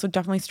being, and I'm also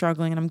definitely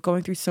struggling, and I'm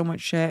going through so much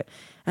shit.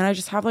 And I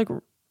just have like,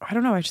 I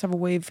don't know, I just have a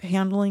way of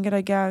handling it, I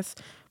guess,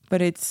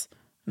 but it's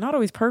not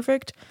always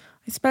perfect.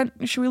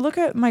 Should we look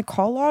at my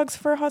call logs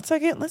for a hot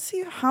second? Let's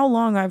see how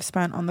long I've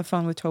spent on the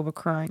phone with Tova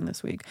crying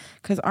this week.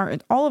 Because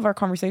all of our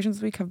conversations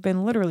this week have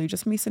been literally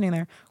just me sitting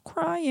there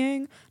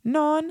crying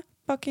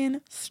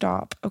non-fucking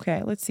stop.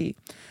 Okay, let's see.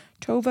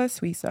 Tova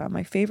Suisa,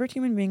 my favorite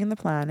human being on the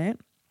planet.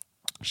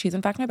 She's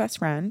in fact my best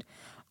friend.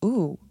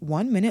 Ooh,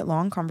 1 minute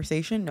long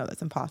conversation? No,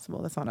 that's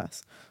impossible. That's not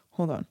us.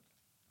 Hold on.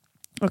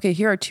 Okay,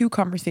 here are two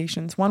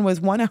conversations. One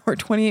was 1 hour,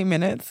 28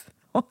 minutes.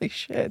 Holy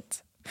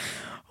shit.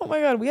 Oh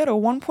my God, we had a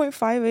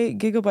 1.58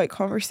 gigabyte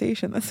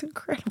conversation. That's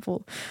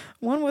incredible.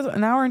 One was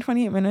 1 hour and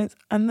 28 minutes.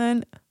 And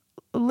then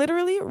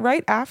literally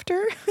right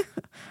after,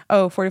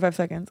 45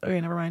 seconds. Okay,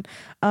 never mind.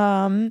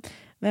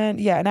 Then,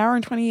 yeah, 1 hour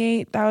and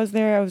 28, that was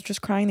there. I was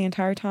just crying the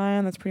entire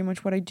time. That's pretty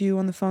much what I do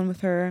on the phone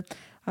with her.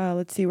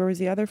 Let's see, where was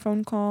the other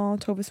phone call?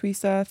 Tova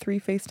Suisa, 3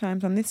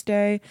 FaceTimes on this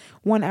day.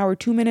 1 hour,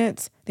 2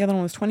 minutes. The other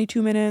one was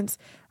 22 minutes.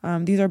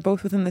 These are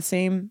both within the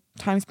same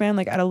time span.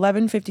 Like at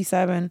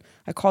 11:57,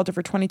 I called her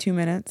for 22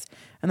 minutes.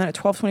 And then at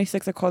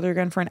 12:26, I called her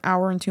again for 1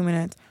 hour and 2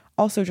 minutes.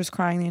 Also just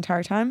crying the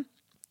entire time.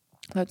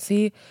 Let's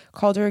see,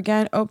 called her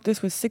again. Oh,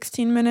 this was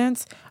 16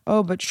 minutes.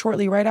 Oh, but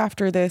shortly right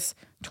after this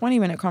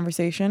 20-minute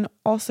conversation.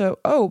 Also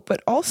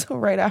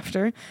right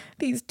after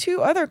these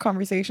 2 other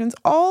conversations,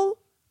 all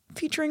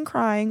featuring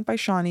crying by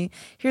Shawnee.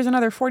 Here's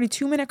another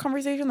 42-minute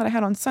conversation that I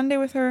had on Sunday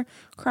with her.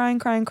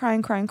 Crying.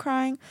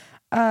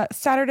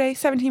 Saturday,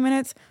 17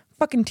 minutes.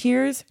 Fucking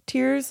tears.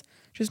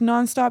 Just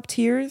nonstop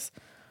tears.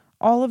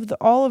 All of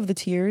the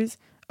tears.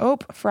 Oh,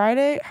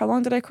 Friday. How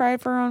long did I cry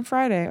for her on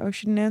Friday? Oh,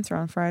 she didn't answer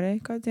on Friday.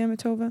 God damn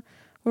it, Tova.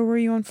 Where were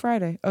you on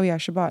Friday? Oh, yeah,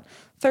 Shabbat.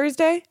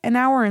 Thursday, 1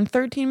 hour and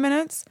 13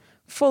 minutes,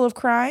 full of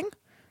crying.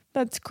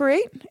 That's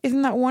great.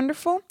 Isn't that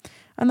wonderful?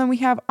 And then we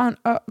have on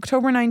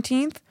October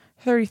 19th,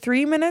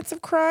 33 minutes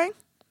of crying.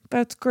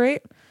 That's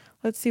great.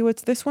 Let's see,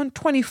 what's this one?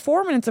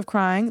 24 minutes of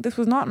crying. This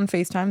was not on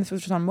FaceTime. This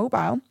was just on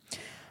mobile.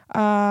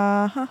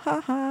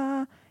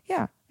 Yeah.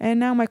 And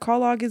now my call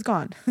log is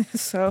gone.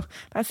 So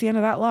that's the end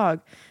of that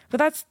log. But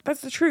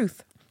that's the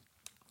truth.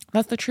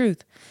 That's the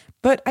truth.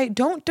 But I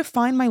don't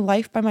define my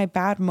life by my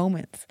bad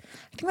moments.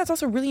 I think that's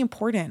also really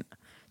important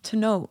to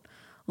note.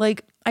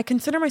 Like, I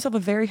consider myself a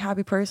very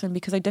happy person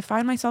because I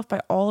define myself by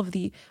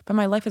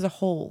my life as a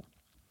whole.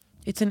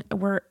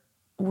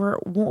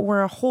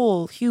 We're a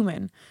whole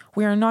human.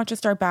 We are not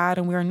just our bad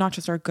and we are not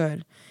just our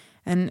good.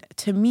 And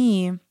to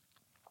me,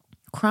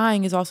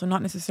 crying is also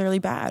not necessarily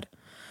bad.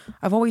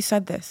 I've always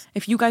said this.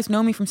 If you guys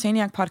know me from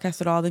Saniac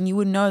podcast at all, then you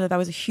would know that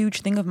was a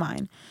huge thing of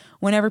mine.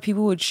 Whenever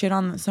people would shit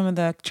on some of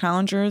the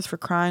challengers for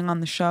crying on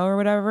the show or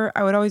whatever,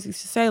 I would always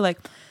used to say, like,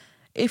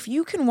 if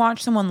you can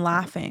watch someone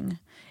laughing,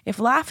 if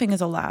laughing is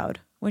allowed,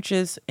 which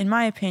is, in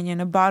my opinion,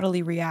 a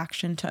bodily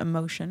reaction to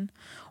emotion,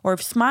 or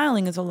if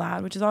smiling is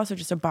allowed, which is also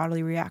just a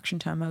bodily reaction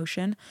to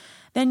emotion,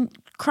 then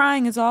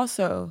crying is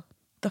also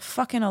the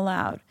fucking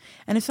allowed.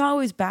 And it's not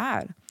always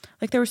bad.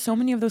 Like, there were so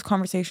many of those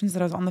conversations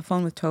that I was on the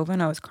phone with Tova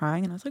and I was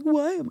crying and I was like,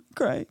 why am I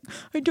crying?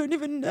 I don't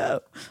even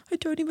know. I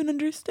don't even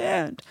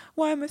understand.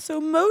 Why am I so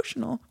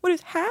emotional? What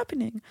is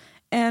happening?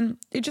 And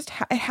it just,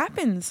 it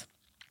happens.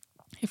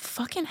 it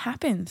fucking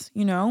happens,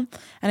 you know?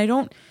 And I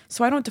don't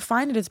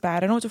define it as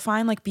bad. I don't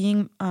define like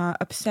being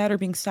upset or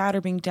being sad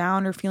or being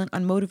down or feeling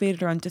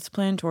unmotivated or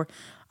undisciplined or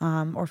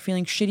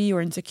feeling shitty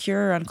or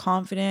insecure or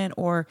unconfident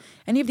or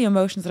any of the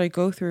emotions that I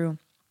go through,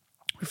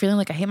 or feeling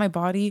like I hate my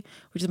body,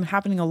 which has been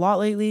happening a lot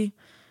lately.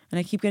 And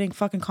I keep getting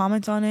fucking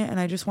comments on it and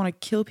I just want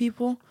to kill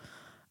people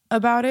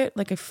about it.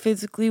 Like I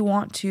physically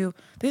want to.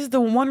 This is the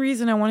one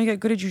reason I want to get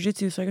good at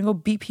jujitsu, so I can go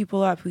beat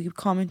people up who keep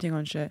commenting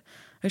on shit.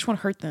 I just want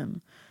to hurt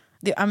them.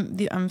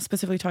 I'm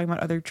specifically talking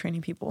about other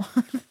training people.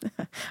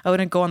 I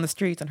wouldn't go on the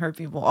streets and hurt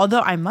people.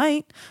 Although I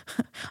might.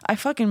 I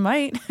fucking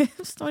might.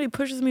 If somebody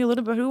pushes me a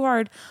little bit too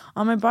hard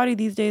on my body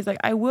these days, like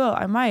I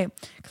might.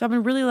 Because I've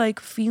been really like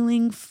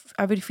feeling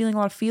a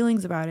lot of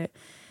feelings about it.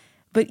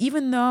 But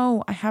even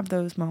though I have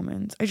those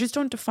moments, I just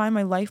don't define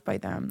my life by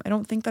them. I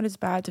don't think that it's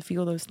bad to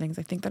feel those things.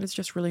 I think that it's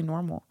just really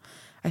normal.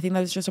 I think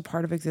that it's just a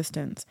part of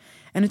existence.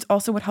 And it's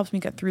also what helps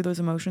me get through those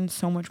emotions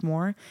so much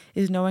more,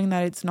 is knowing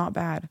that it's not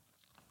bad.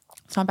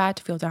 It's not bad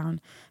to feel down.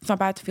 It's not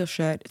bad to feel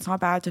shit. It's not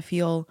bad to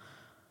feel,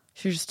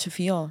 It's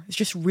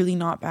just really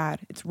not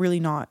bad. It's really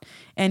not.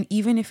 And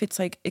even if it's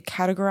like it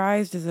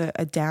categorized as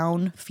a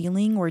down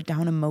feeling or a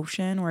down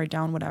emotion or a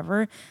down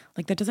whatever,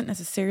 like that doesn't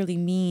necessarily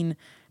mean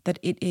that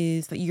it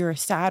is that you're a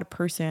sad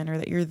person or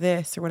that you're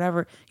this or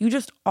whatever. You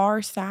just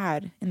are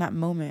sad in that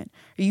moment.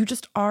 Or you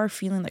just are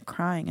feeling like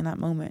crying in that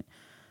moment.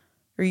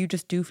 Or you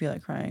just do feel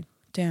like crying.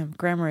 Damn,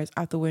 grammar is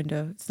out the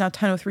window. It's now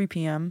 10:03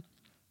 p.m.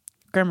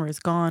 Grammar is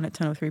gone at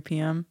 10:03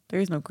 p.m. There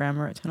is no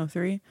grammar at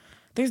 10:03.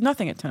 There's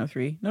nothing at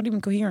 10:03, not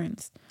even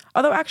coherence.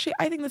 Although actually,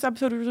 I think this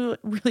episode was really,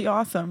 really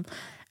awesome.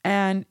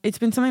 And it's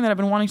been something that I've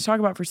been wanting to talk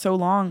about for so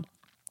long.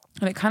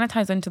 And it kind of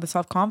ties into the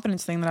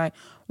self-confidence thing that I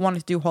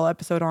wanted to do a whole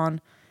episode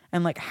on.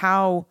 And like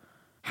how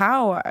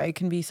I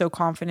can be so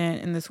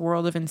confident in this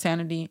world of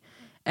insanity.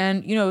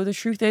 And, you know, the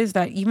truth is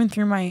that even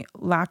through my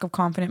lack of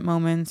confident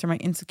moments or my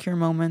insecure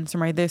moments or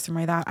my this or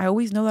my that, I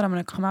always know that I'm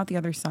going to come out the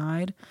other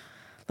side.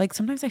 Like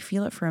sometimes I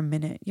feel it for a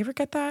minute. You ever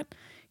get that?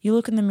 You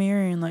look in the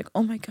mirror and like,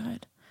 oh my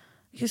God,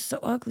 you're so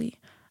ugly.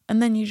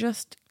 And then you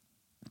just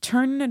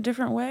turn in a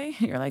different way.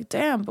 You're like,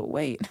 damn, but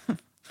wait,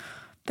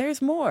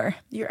 there's more.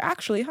 You're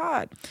actually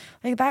hot.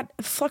 Like that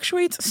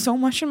fluctuates so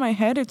much in my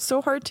head. It's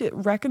so hard to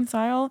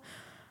reconcile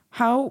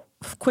how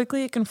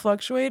quickly it can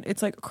fluctuate.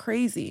 It's like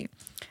crazy.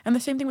 And the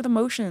same thing with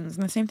emotions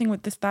and the same thing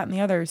with this, that, and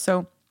the other.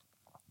 So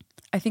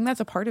I think that's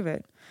a part of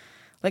it.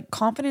 Like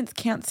confidence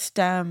can't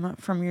stem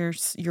from your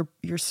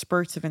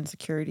spurts of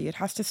insecurity. It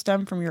has to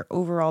stem from your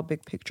overall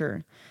big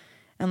picture.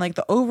 And like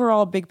the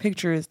overall big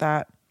picture is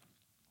that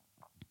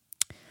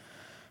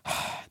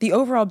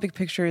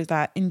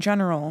in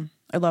general,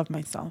 I love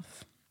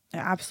myself. I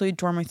absolutely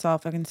adore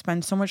myself. I can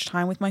spend so much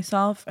time with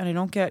myself and I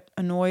don't get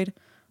annoyed.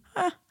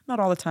 Not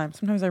all the time.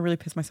 Sometimes I really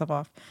piss myself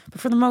off.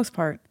 But for the most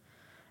part,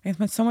 I can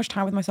spend so much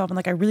time with myself and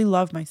like I really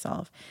love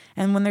myself.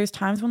 And when there's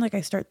times when like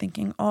I start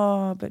thinking,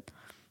 oh, but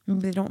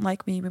maybe they don't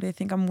like me. Maybe they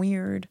think I'm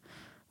weird,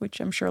 which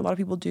I'm sure a lot of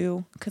people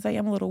do because I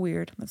am a little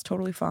weird. That's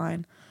totally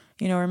fine.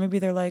 You know, or maybe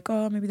they're like,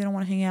 oh, maybe they don't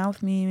want to hang out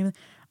with me. Maybe.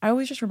 I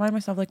always just remind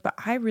myself like, but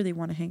I really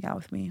want to hang out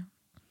with me.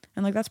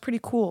 And like, that's pretty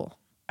cool.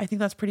 I think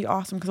that's pretty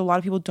awesome because a lot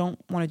of people don't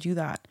want to do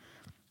that.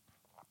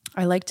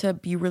 I like to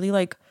be really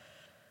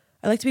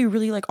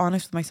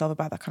honest with myself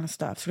about that kind of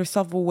stuff, sort of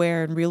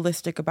self-aware and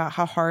realistic about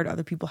how hard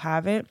other people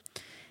have it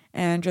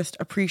and just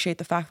appreciate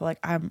the fact that like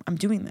I'm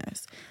doing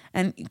this.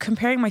 And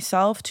comparing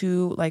myself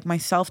to like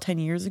myself 10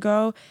 years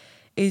ago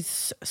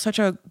is such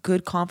a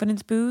good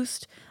confidence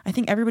boost. I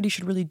think everybody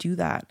should really do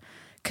that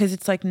because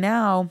it's like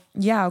now,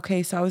 yeah,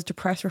 okay, so I was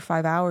depressed for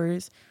 5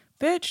 hours.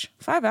 Bitch,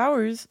 5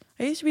 hours?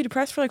 I used to be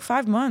depressed for like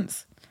 5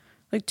 months.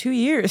 Like 2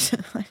 years,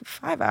 like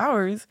 5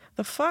 hours.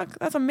 The fuck?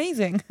 That's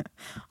amazing.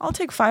 I'll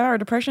take 5-hour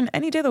depression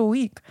any day of the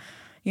week,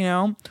 you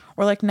know?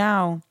 Or like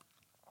now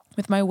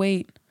with my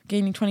weight,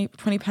 gaining 20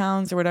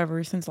 pounds or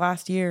whatever since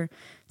last year.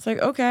 It's like,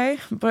 okay,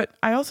 but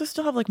I also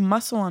still have like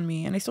muscle on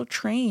me and I still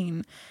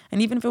train.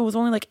 And even if it was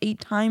only like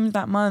 8 times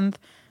that month,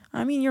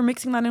 I mean, you're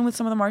mixing that in with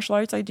some of the martial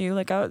arts I do.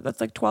 Like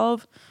that's like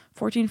 12,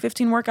 14,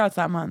 15 workouts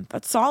that month.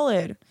 That's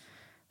solid.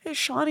 Hey,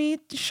 Shawnee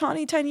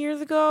 10 years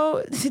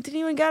ago didn't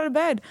even get out of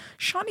bed.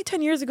 Shawnee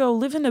 10 years ago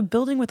lived in a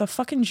building with a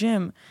fucking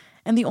gym.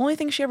 And the only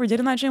thing she ever did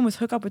in that gym was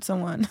hook up with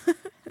someone.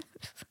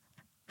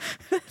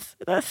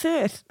 That's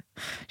it.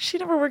 She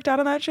never worked out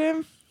in that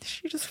gym.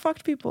 She just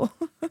fucked people.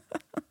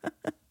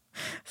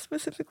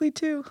 Specifically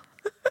 2.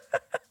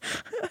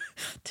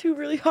 2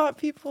 really hot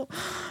people.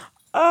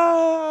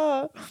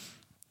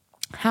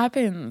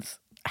 Happens.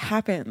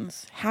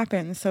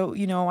 So,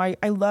 you know, I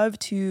love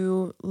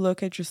to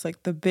look at just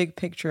like the big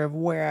picture of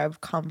where I've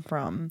come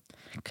from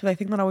because I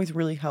think that always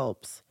really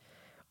helps.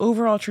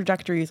 Overall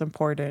trajectory is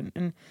important,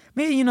 and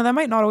maybe, you know, that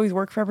might not always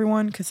work for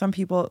everyone because some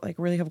people like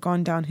really have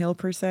gone downhill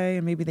per se,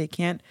 and maybe they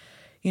can't,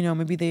 you know,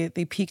 maybe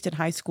they peaked in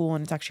high school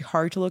and it's actually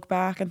hard to look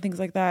back and things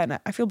like that. And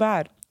I feel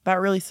bad. That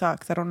really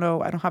sucks. I don't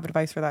know. I don't have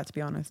advice for that, to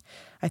be honest.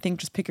 I think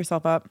just pick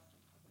yourself up.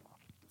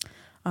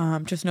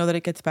 Just know that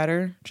it gets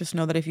better. Just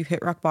know that if you hit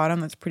rock bottom,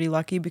 that's pretty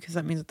lucky because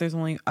that means that there's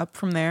only up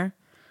from there.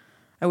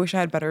 I wish I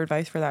had better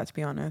advice for that, to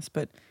be honest.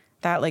 But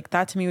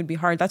that to me would be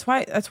hard. That's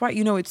why,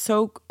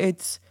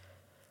 it's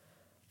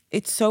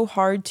so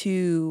hard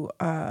to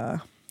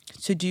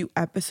do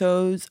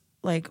episodes,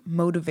 like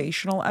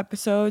motivational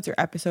episodes or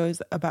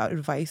episodes about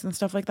advice and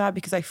stuff like that,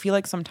 because I feel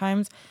like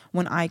sometimes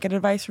when I get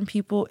advice from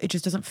people, it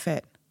just doesn't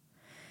fit.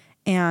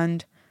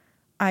 And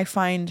I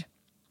find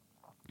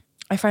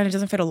it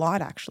doesn't fit a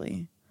lot,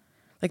 actually.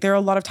 Like, there are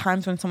a lot of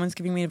times when someone's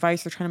giving me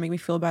advice, they're trying to make me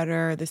feel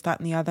better, this, that,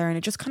 and the other, and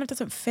it just kind of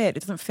doesn't fit. It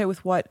doesn't fit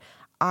with what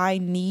I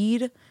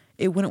need.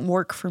 It wouldn't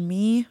work for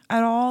me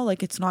at all.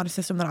 Like, it's not a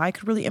system that I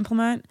could really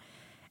implement.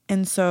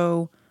 And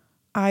so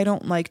I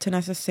don't like to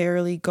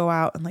necessarily go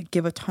out and like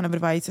give a ton of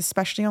advice,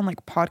 especially on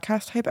like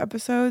podcast type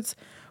episodes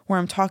where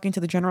I'm talking to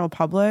the general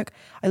public.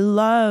 I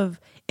love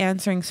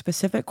answering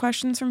specific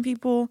questions from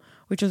people,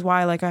 which is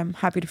why like I'm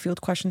happy to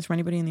field questions from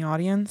anybody in the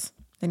audience.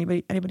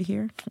 Anybody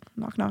here?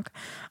 Knock, knock.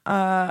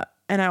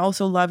 And I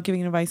also love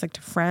giving advice like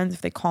to friends.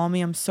 If they call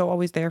me, I'm so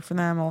always there for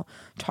them. I'll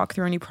talk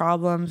through any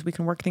problems. We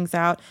can work things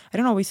out. I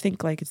don't always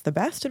think like it's the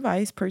best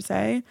advice per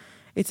se.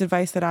 It's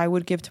advice that I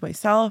would give to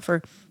myself,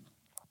 or,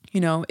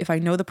 you know, if I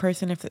know the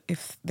person,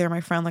 if they're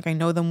my friend, like I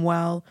know them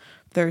well,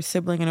 if they're a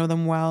sibling, I know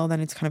them well, then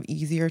it's kind of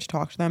easier to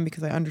talk to them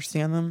because I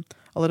understand them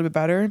a little bit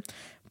better.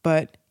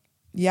 But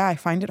yeah, I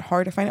find it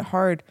hard.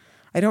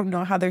 I don't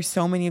know how there's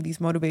so many of these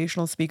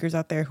motivational speakers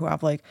out there who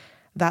have like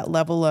that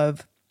level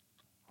of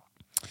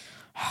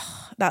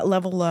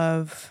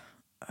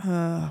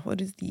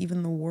what is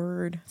even the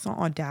word? It's not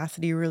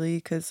audacity really,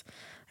 because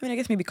I mean, I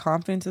guess maybe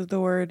confidence is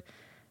the word,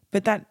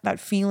 but that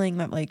feeling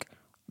that like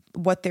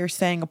what they're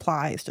saying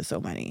applies to so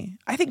many.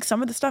 I think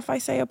some of the stuff I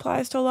say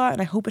applies to a lot,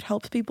 and I hope it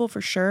helps people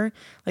for sure.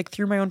 Like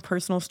through my own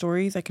personal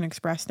stories, I can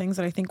express things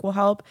that I think will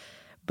help,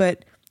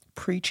 but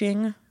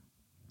preaching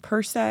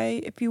per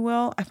se, if you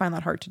will, I find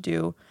that hard to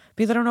do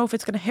because I don't know if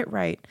it's going to hit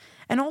right.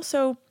 And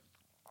also,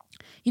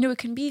 you know, it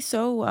can be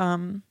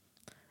so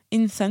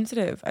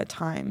insensitive at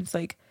times.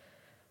 Like,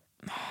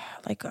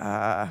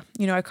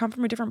 you know, I come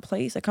from a different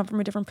place. I come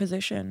from a different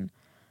position.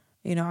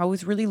 You know, I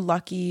was really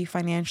lucky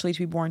financially to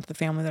be born to the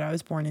family that I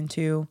was born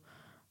into.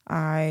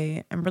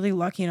 I am really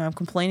lucky. You know, I'm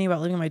complaining about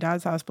living in my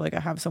dad's house, but like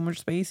I have so much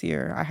space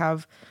here. I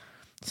have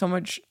so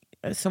much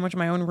of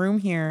my own room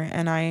here,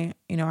 and I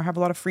have a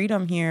lot of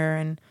freedom here.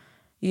 And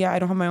yeah, I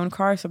don't have my own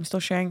car, so I'm still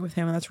sharing it with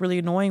him, and that's really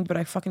annoying. But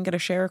I fucking get to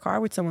share a car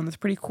with someone. That's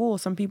pretty cool.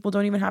 Some people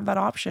don't even have that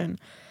option.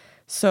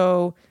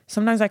 So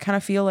sometimes I kind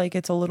of feel like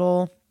it's a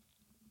little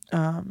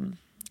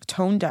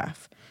tone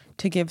deaf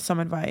to give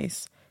some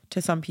advice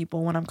to some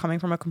people when I'm coming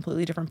from a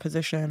completely different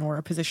position, or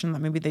a position that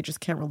maybe they just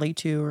can't relate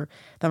to, or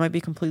that might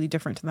be completely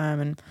different to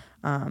them.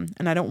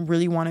 And I don't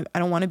really want to, I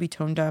don't want to be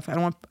tone deaf. I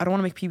don't want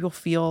to make people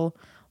feel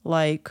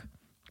like,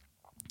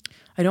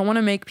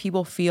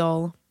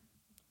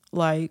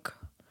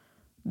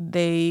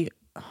 they,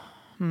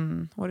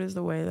 what is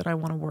the way that I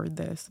want to word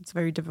this? It's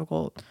very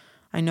difficult.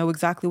 I know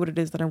exactly what it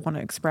is that I want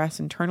to express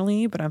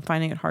internally, but I'm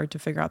finding it hard to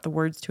figure out the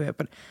words to it.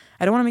 But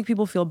I don't want to make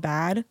people feel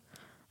bad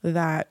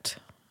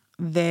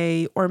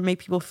or make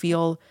people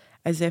feel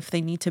as if they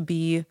need to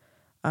be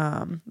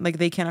like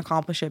they can't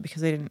accomplish it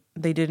because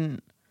they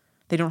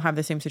don't have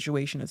the same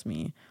situation as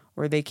me,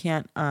 or they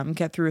can't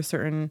get through a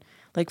certain,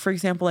 like, for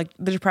example, like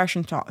the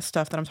depression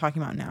stuff that I'm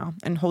talking about now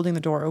and holding the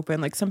door open.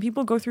 Like some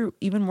people go through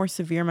even more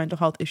severe mental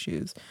health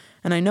issues.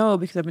 And I know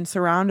because I've been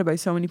surrounded by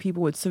so many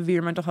people with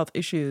severe mental health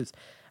issues.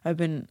 I've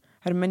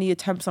had many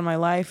attempts on my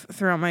life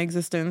throughout my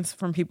existence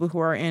from people who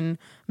are in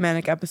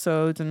manic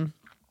episodes and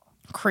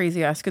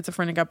crazy ass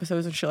schizophrenic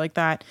episodes and shit like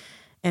that.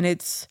 And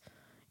it's,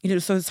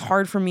 so it's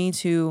hard for me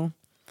to,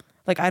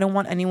 like, I don't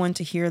want anyone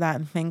to hear that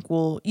and think,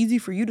 well, easy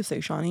for you to say,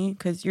 Shawnee,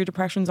 because your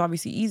depression's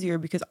obviously easier,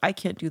 because I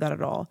can't do that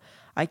at all.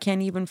 I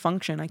can't even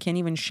function. I can't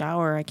even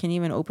shower. I can't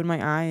even open my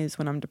eyes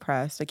when I'm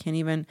depressed. I can't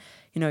even,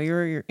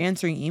 you're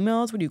answering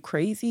emails. What are you,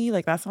 crazy?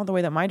 Like, that's not the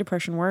way that my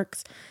depression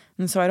works.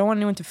 And so I don't want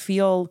anyone to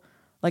feel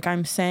like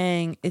I'm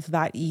saying it's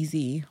that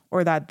easy,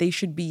 or that they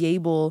should be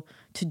able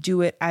to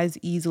do it as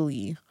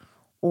easily,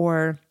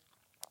 or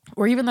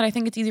even that I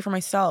think it's easy for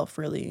myself,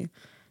 really.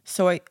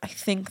 So I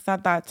think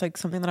that that's like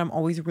something that I'm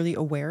always really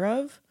aware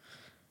of.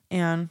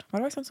 And why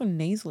do I sound so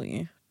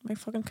nasally? Am I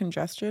fucking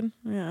congested?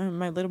 Yeah,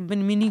 my little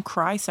mini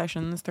cry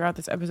sessions throughout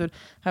this episode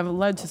have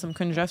led to some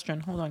congestion.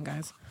 Hold on,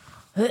 guys.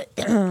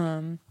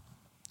 Do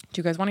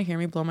you guys want to hear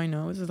me blow my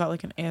nose? Is that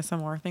like an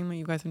ASMR thing that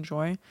you guys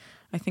enjoy?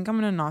 I think I'm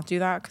going to not do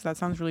that because that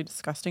sounds really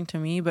disgusting to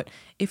me. But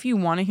if you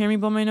want to hear me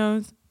blow my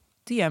nose,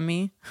 DM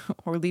me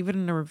or leave it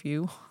in a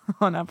review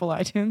on Apple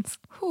iTunes.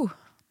 Whew.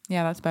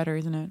 Yeah, that's better,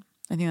 isn't it?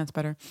 I think that's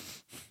better.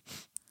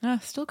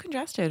 Still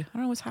congested. I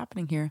don't know what's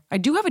happening here. I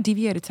do have a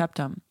deviated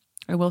septum,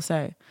 I will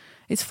say.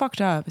 It's fucked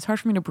up. It's hard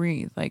for me to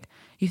breathe. Like,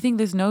 you think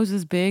this nose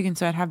is big, and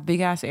so I'd have big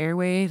ass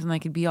airways and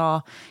like it'd be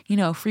all,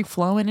 free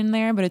flowing in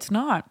there, but it's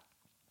not.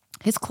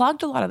 It's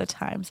clogged a lot of the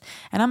times.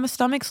 And I'm a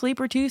stomach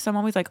sleeper too, so I'm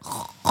always like,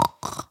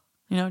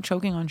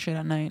 choking on shit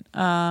at night.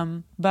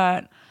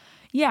 But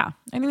yeah,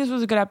 I think this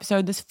was a good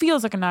episode. This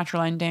feels like a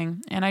natural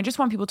ending. And I just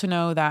want people to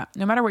know that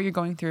no matter what you're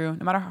going through,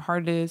 no matter how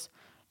hard it is,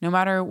 no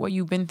matter what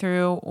you've been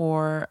through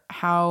or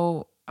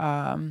how,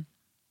 no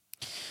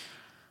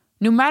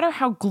matter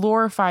how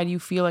glorified you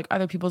feel like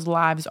other people's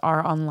lives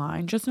are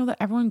online, just know that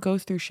everyone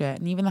goes through shit.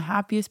 And even the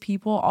happiest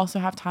people also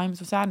have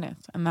times of sadness.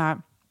 And that,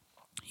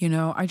 you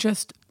know, I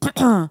just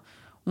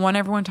want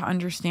everyone to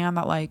understand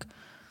that, like,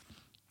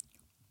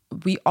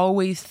 we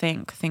always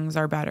think things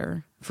are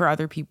better for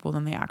other people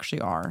than they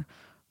actually are.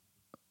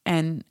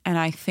 And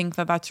I think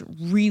that that's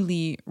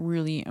really,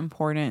 really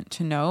important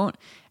to note.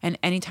 And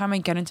anytime I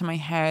get into my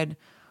head,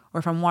 or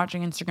if I'm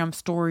watching Instagram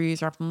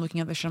stories, or if I'm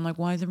looking at this shit, I'm like,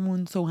 why is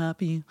everyone so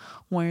happy?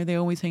 Why are they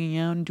always hanging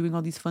out and doing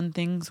all these fun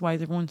things? Why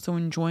is everyone so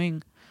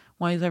enjoying?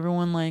 Why is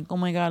everyone like, oh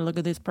my God, look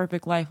at this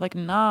perfect life? Like,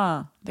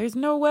 nah, there's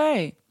no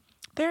way.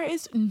 There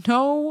is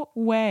no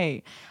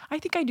way. I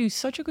think I do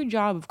such a good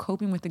job of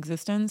coping with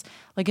existence.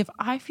 Like, if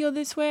I feel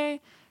this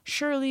way,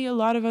 surely a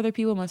lot of other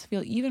people must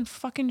feel even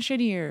fucking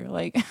shittier.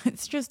 Like,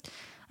 it's just,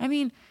 I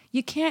mean,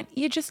 you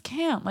just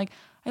can't. Like,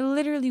 I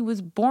literally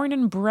was born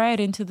and bred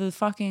into the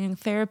fucking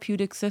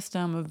therapeutic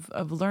system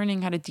of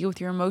learning how to deal with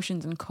your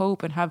emotions and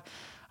cope and have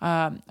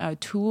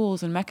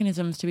tools and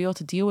mechanisms to be able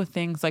to deal with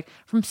things, like,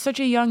 from such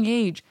a young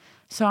age.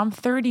 So I'm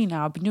 30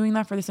 now. I've been doing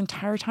that for this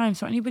entire time.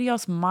 So anybody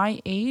else my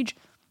age,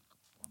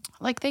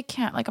 like, they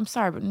can't. Like, I'm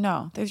sorry, but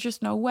no, there's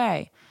just no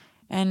way.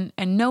 And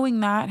knowing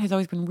that has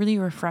always been really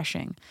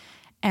refreshing.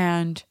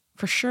 And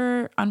for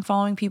sure,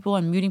 unfollowing people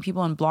and muting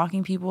people and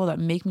blocking people that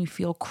make me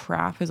feel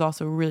crap has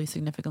also really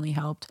significantly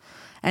helped.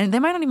 And they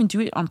might not even do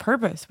it on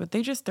purpose, but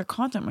their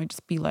content might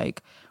just be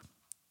like,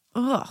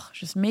 ugh,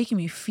 just making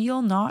me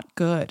feel not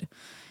good.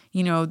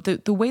 You know,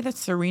 the way that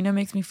Serena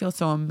makes me feel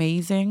so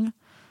amazing,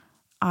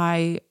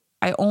 I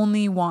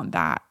only want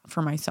that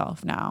for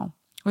myself now.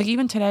 Like,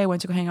 even today I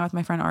went to go hang out with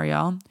my friend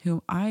Ariel,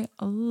 who I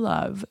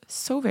love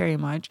so very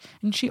much.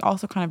 And she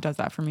also kind of does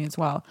that for me as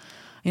well.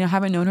 You know, I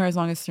haven't known her as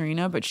long as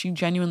Serena, but she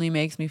genuinely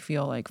makes me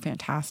feel like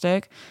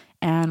fantastic.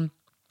 And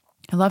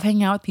I love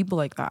hanging out with people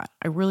like that.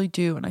 I really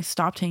do. And I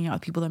stopped hanging out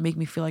with people that make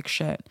me feel like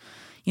shit.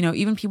 You know,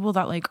 even people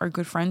that, like, are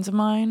good friends of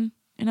mine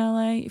in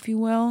LA, if you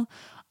will,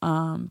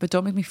 but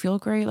don't make me feel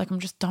great. Like, I'm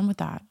just done with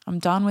that. I'm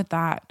done with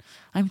that.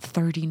 I'm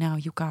 30 now,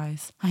 you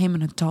guys. I am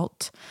an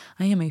adult.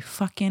 I am a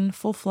fucking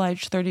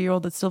full-fledged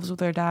 30-year-old that still lives with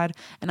their dad.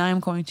 And I am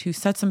going to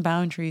set some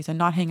boundaries and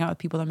not hang out with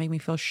people that make me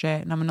feel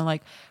shit. And I'm going to,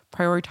 like,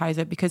 prioritize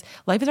it, because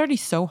life is already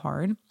so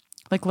hard.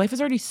 Like, life is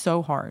already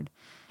so hard.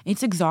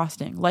 It's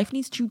exhausting. Life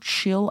needs to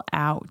chill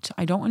out.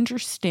 I don't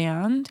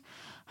understand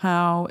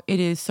how it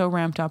is so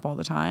ramped up all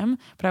the time,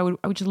 but I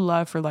would just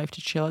love for life to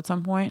chill at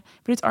some point.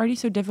 But it's already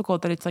so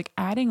difficult that it's like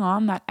adding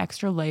on that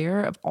extra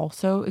layer of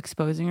also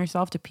exposing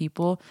yourself to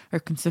people, or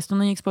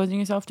consistently exposing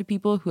yourself to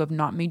people who have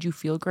not made you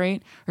feel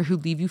great or who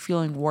leave you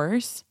feeling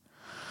worse.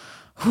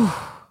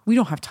 We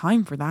don't have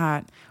time for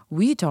that.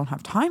 We don't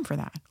have time for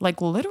that.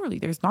 Like, literally,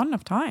 there's not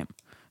enough time.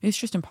 It's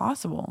just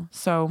impossible.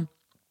 So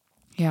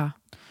yeah,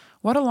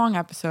 what a long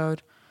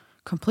episode.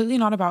 Completely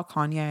not about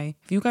Kanye.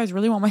 If you guys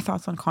really want my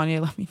thoughts on Kanye,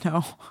 let me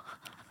know.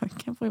 I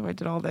can't believe I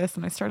did all this.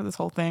 And I started this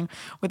whole thing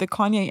with a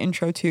Kanye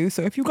intro too.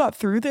 So if you got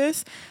through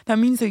this, that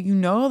means that you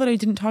know that I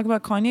didn't talk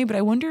about Kanye. But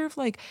I wonder if,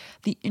 like,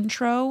 the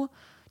intro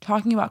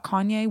talking about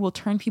Kanye will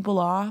turn people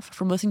off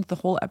from listening to the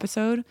whole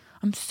episode.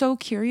 I'm so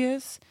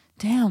curious.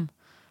 Damn.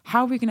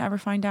 How are we going to ever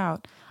find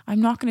out?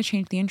 I'm not going to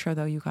change the intro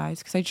though, you guys,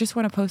 because I just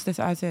want to post this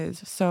as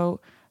is. So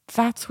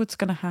that's what's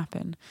going to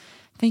happen.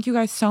 Thank you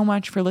guys so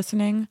much for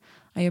listening.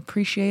 I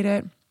appreciate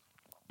it.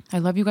 I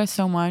love you guys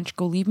so much.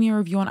 Go leave me a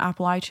review on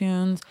Apple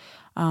iTunes.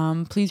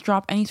 Please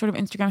drop any sort of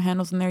Instagram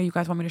handles in there you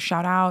guys want me to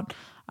shout out.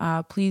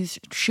 Please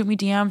shoot me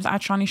DMs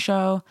at Shawnee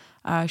Show.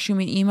 Shoot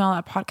me an email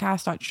at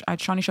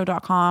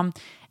podcast@shawneeshow.com.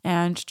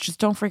 And just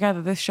don't forget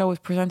that this show was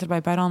presented by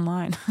Bet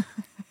Online.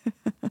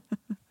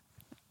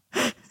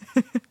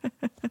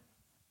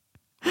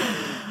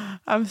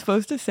 I'm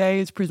supposed to say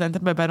it's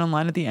presented by Bet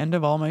Online at the end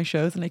of all my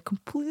shows, and I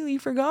completely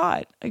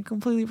forgot.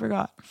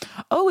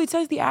 Oh, it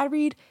says the ad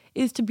read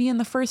is to be in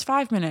the first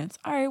 5 minutes.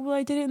 All right, well,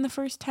 I did it in the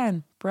first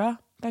 10, bruh.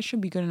 That should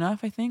be good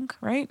enough, I think,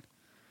 right?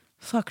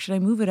 Fuck, should I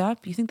move it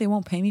up? You think they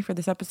won't pay me for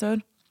this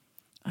episode?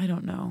 I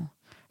don't know.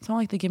 It's not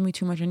like they give me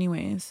too much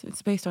anyways.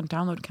 It's based on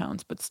download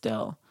counts, but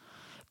still.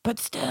 I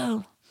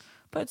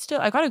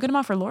got a good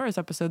amount for Laura's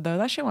episode, though.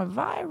 That shit went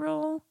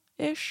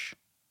viral-ish.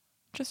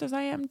 Just as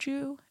I am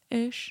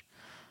Jew-ish.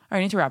 All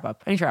right, I need to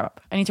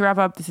wrap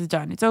up. This is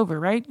done. It's over,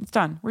 right? It's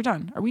done. We're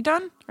done. Are we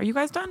done? Are you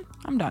guys done?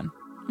 I'm done.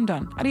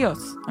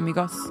 Adios,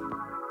 amigos.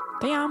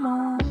 Te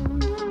amo.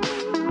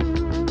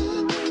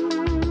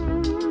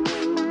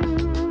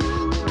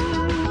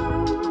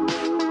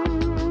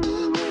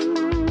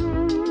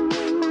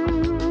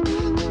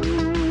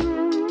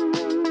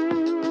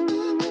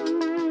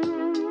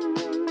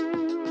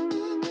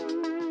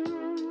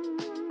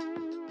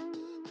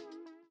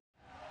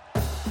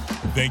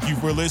 Thank you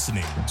for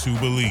listening to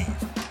Believe.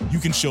 You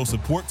can show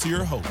support to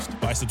your host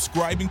by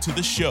subscribing to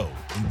the show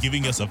and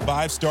giving us a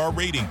 5-star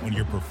rating on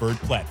your preferred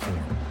platform.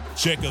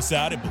 Check us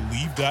out at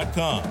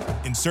Believe.com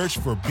and search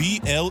for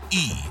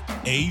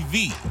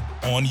BLEAV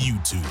on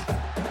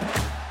YouTube.